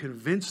actually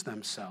convince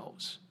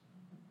themselves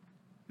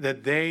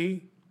that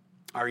they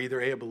are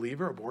either a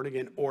believer or born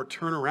again, or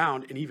turn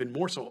around and even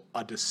more so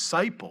a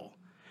disciple,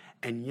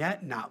 and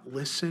yet not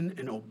listen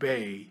and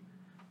obey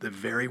the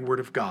very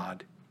word of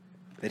God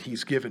that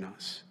he's given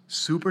us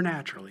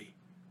supernaturally,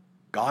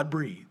 God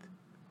breathed,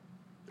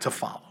 to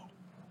follow.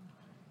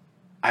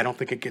 I don't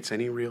think it gets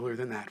any realer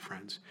than that,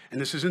 friends.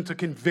 And this isn't to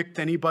convict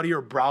anybody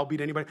or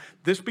browbeat anybody.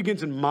 This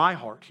begins in my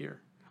heart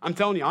here. I'm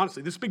telling you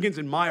honestly, this begins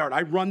in my heart.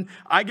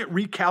 I get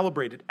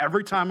recalibrated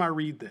every time I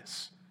read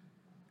this.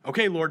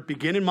 Okay, Lord,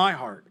 begin in my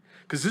heart.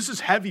 Because this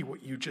is heavy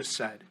what you just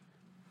said.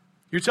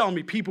 You're telling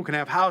me people can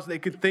have houses, they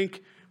can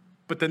think,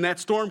 but then that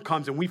storm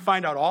comes and we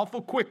find out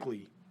awful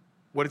quickly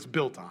what it's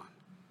built on.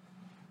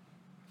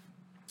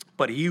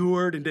 But he who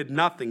heard and did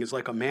nothing is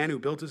like a man who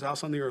built his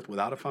house on the earth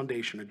without a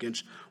foundation,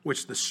 against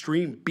which the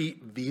stream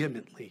beat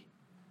vehemently.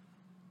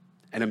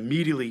 And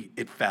immediately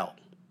it fell.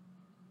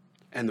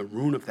 And the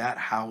ruin of that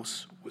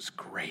house was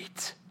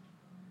great.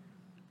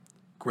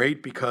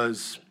 Great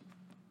because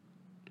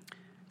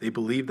they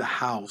believed the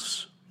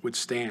house would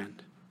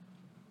stand.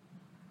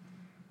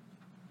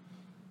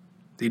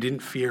 They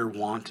didn't fear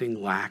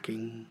wanting,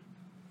 lacking.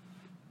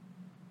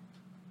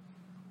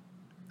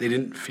 They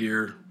didn't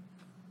fear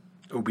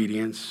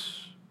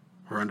obedience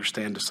or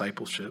understand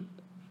discipleship.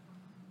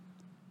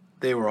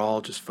 They were all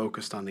just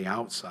focused on the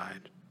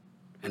outside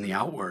and the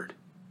outward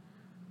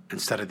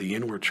instead of the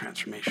inward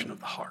transformation of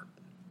the heart.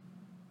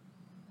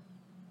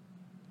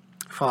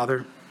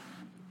 Father,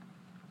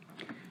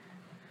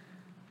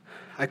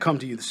 I come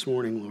to you this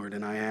morning, Lord,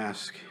 and I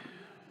ask,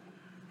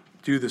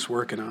 do this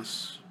work in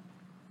us.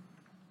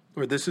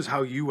 Lord, this is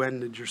how you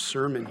ended your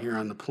sermon here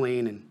on the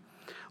plain. And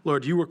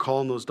Lord, you were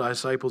calling those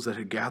disciples that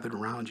had gathered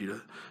around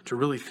you to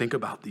really think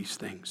about these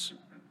things.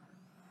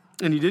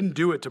 And you didn't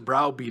do it to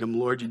browbeat them,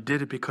 Lord. You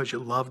did it because you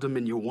loved them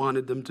and you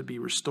wanted them to be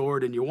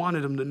restored and you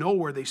wanted them to know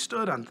where they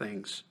stood on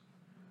things.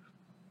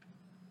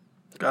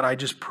 God, I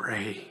just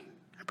pray.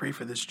 I pray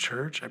for this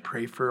church. I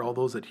pray for all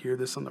those that hear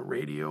this on the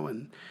radio.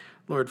 And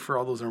Lord, for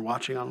all those that are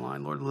watching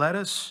online, Lord, let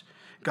us,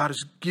 God,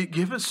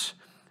 give us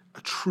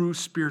a true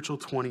spiritual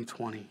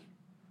 2020.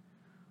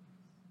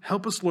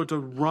 Help us, Lord, to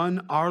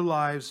run our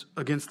lives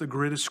against the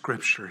grid of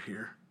Scripture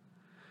here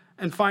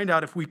and find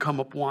out if we come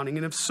up wanting.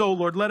 And if so,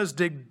 Lord, let us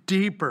dig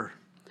deeper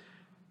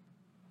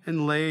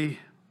and lay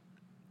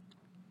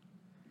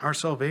our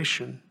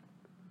salvation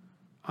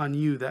on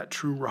you, that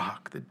true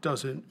rock that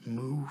doesn't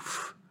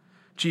move.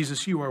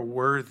 Jesus, you are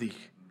worthy.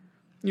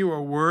 You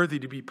are worthy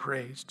to be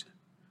praised.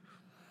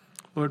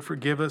 Lord,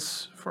 forgive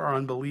us for our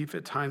unbelief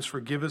at times.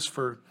 Forgive us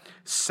for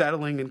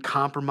settling and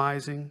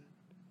compromising.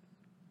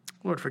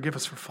 Lord, forgive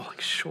us for falling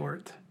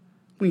short.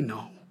 We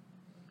know.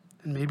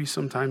 And maybe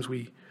sometimes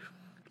we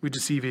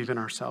deceive even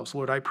ourselves.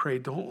 Lord, I pray,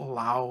 don't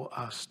allow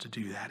us to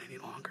do that any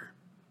longer.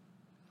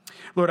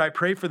 Lord, I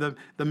pray for the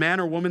man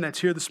or woman that's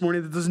here this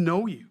morning that doesn't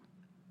know you,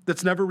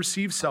 that's never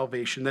received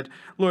salvation. That,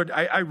 Lord,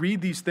 I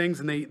read these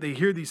things and they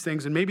hear these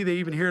things, and maybe they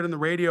even hear it on the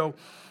radio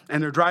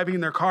and they're driving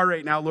in their car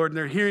right now, Lord, and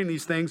they're hearing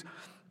these things.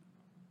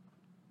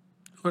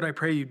 Lord, I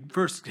pray you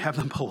first have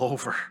them pull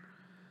over.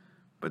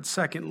 But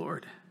second,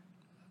 Lord,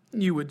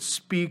 you would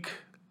speak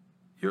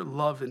your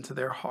love into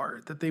their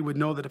heart, that they would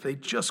know that if they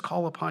just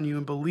call upon you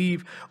and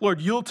believe,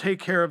 Lord, you'll take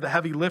care of the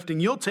heavy lifting.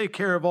 You'll take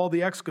care of all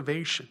the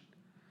excavation.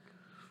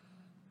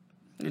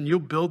 And you'll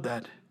build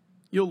that.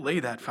 You'll lay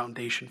that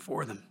foundation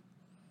for them.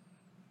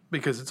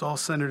 Because it's all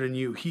centered in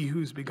you. He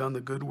who's begun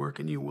the good work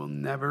in you will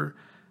never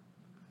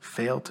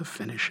fail to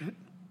finish it.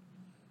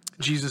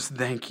 Jesus,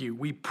 thank you.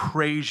 We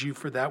praise you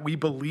for that. We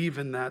believe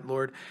in that,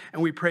 Lord.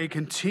 And we pray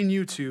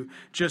continue to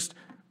just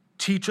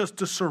teach us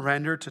to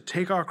surrender, to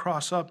take our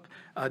cross up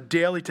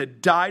daily, to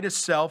die to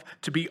self,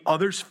 to be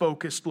others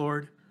focused,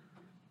 Lord.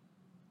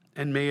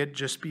 And may it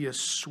just be a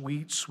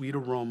sweet, sweet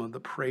aroma, the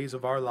praise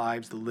of our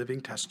lives, the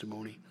living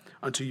testimony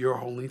unto your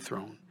holy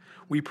throne.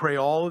 We pray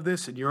all of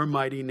this in your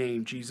mighty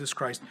name, Jesus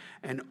Christ,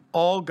 and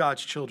all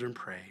God's children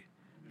pray.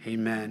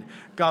 Amen.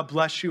 God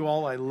bless you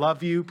all. I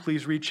love you.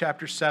 Please read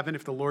chapter 7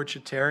 if the Lord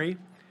should tarry.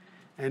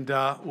 And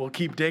we'll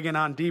keep digging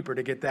on deeper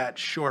to get that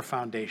sure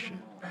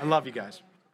foundation. I love you guys.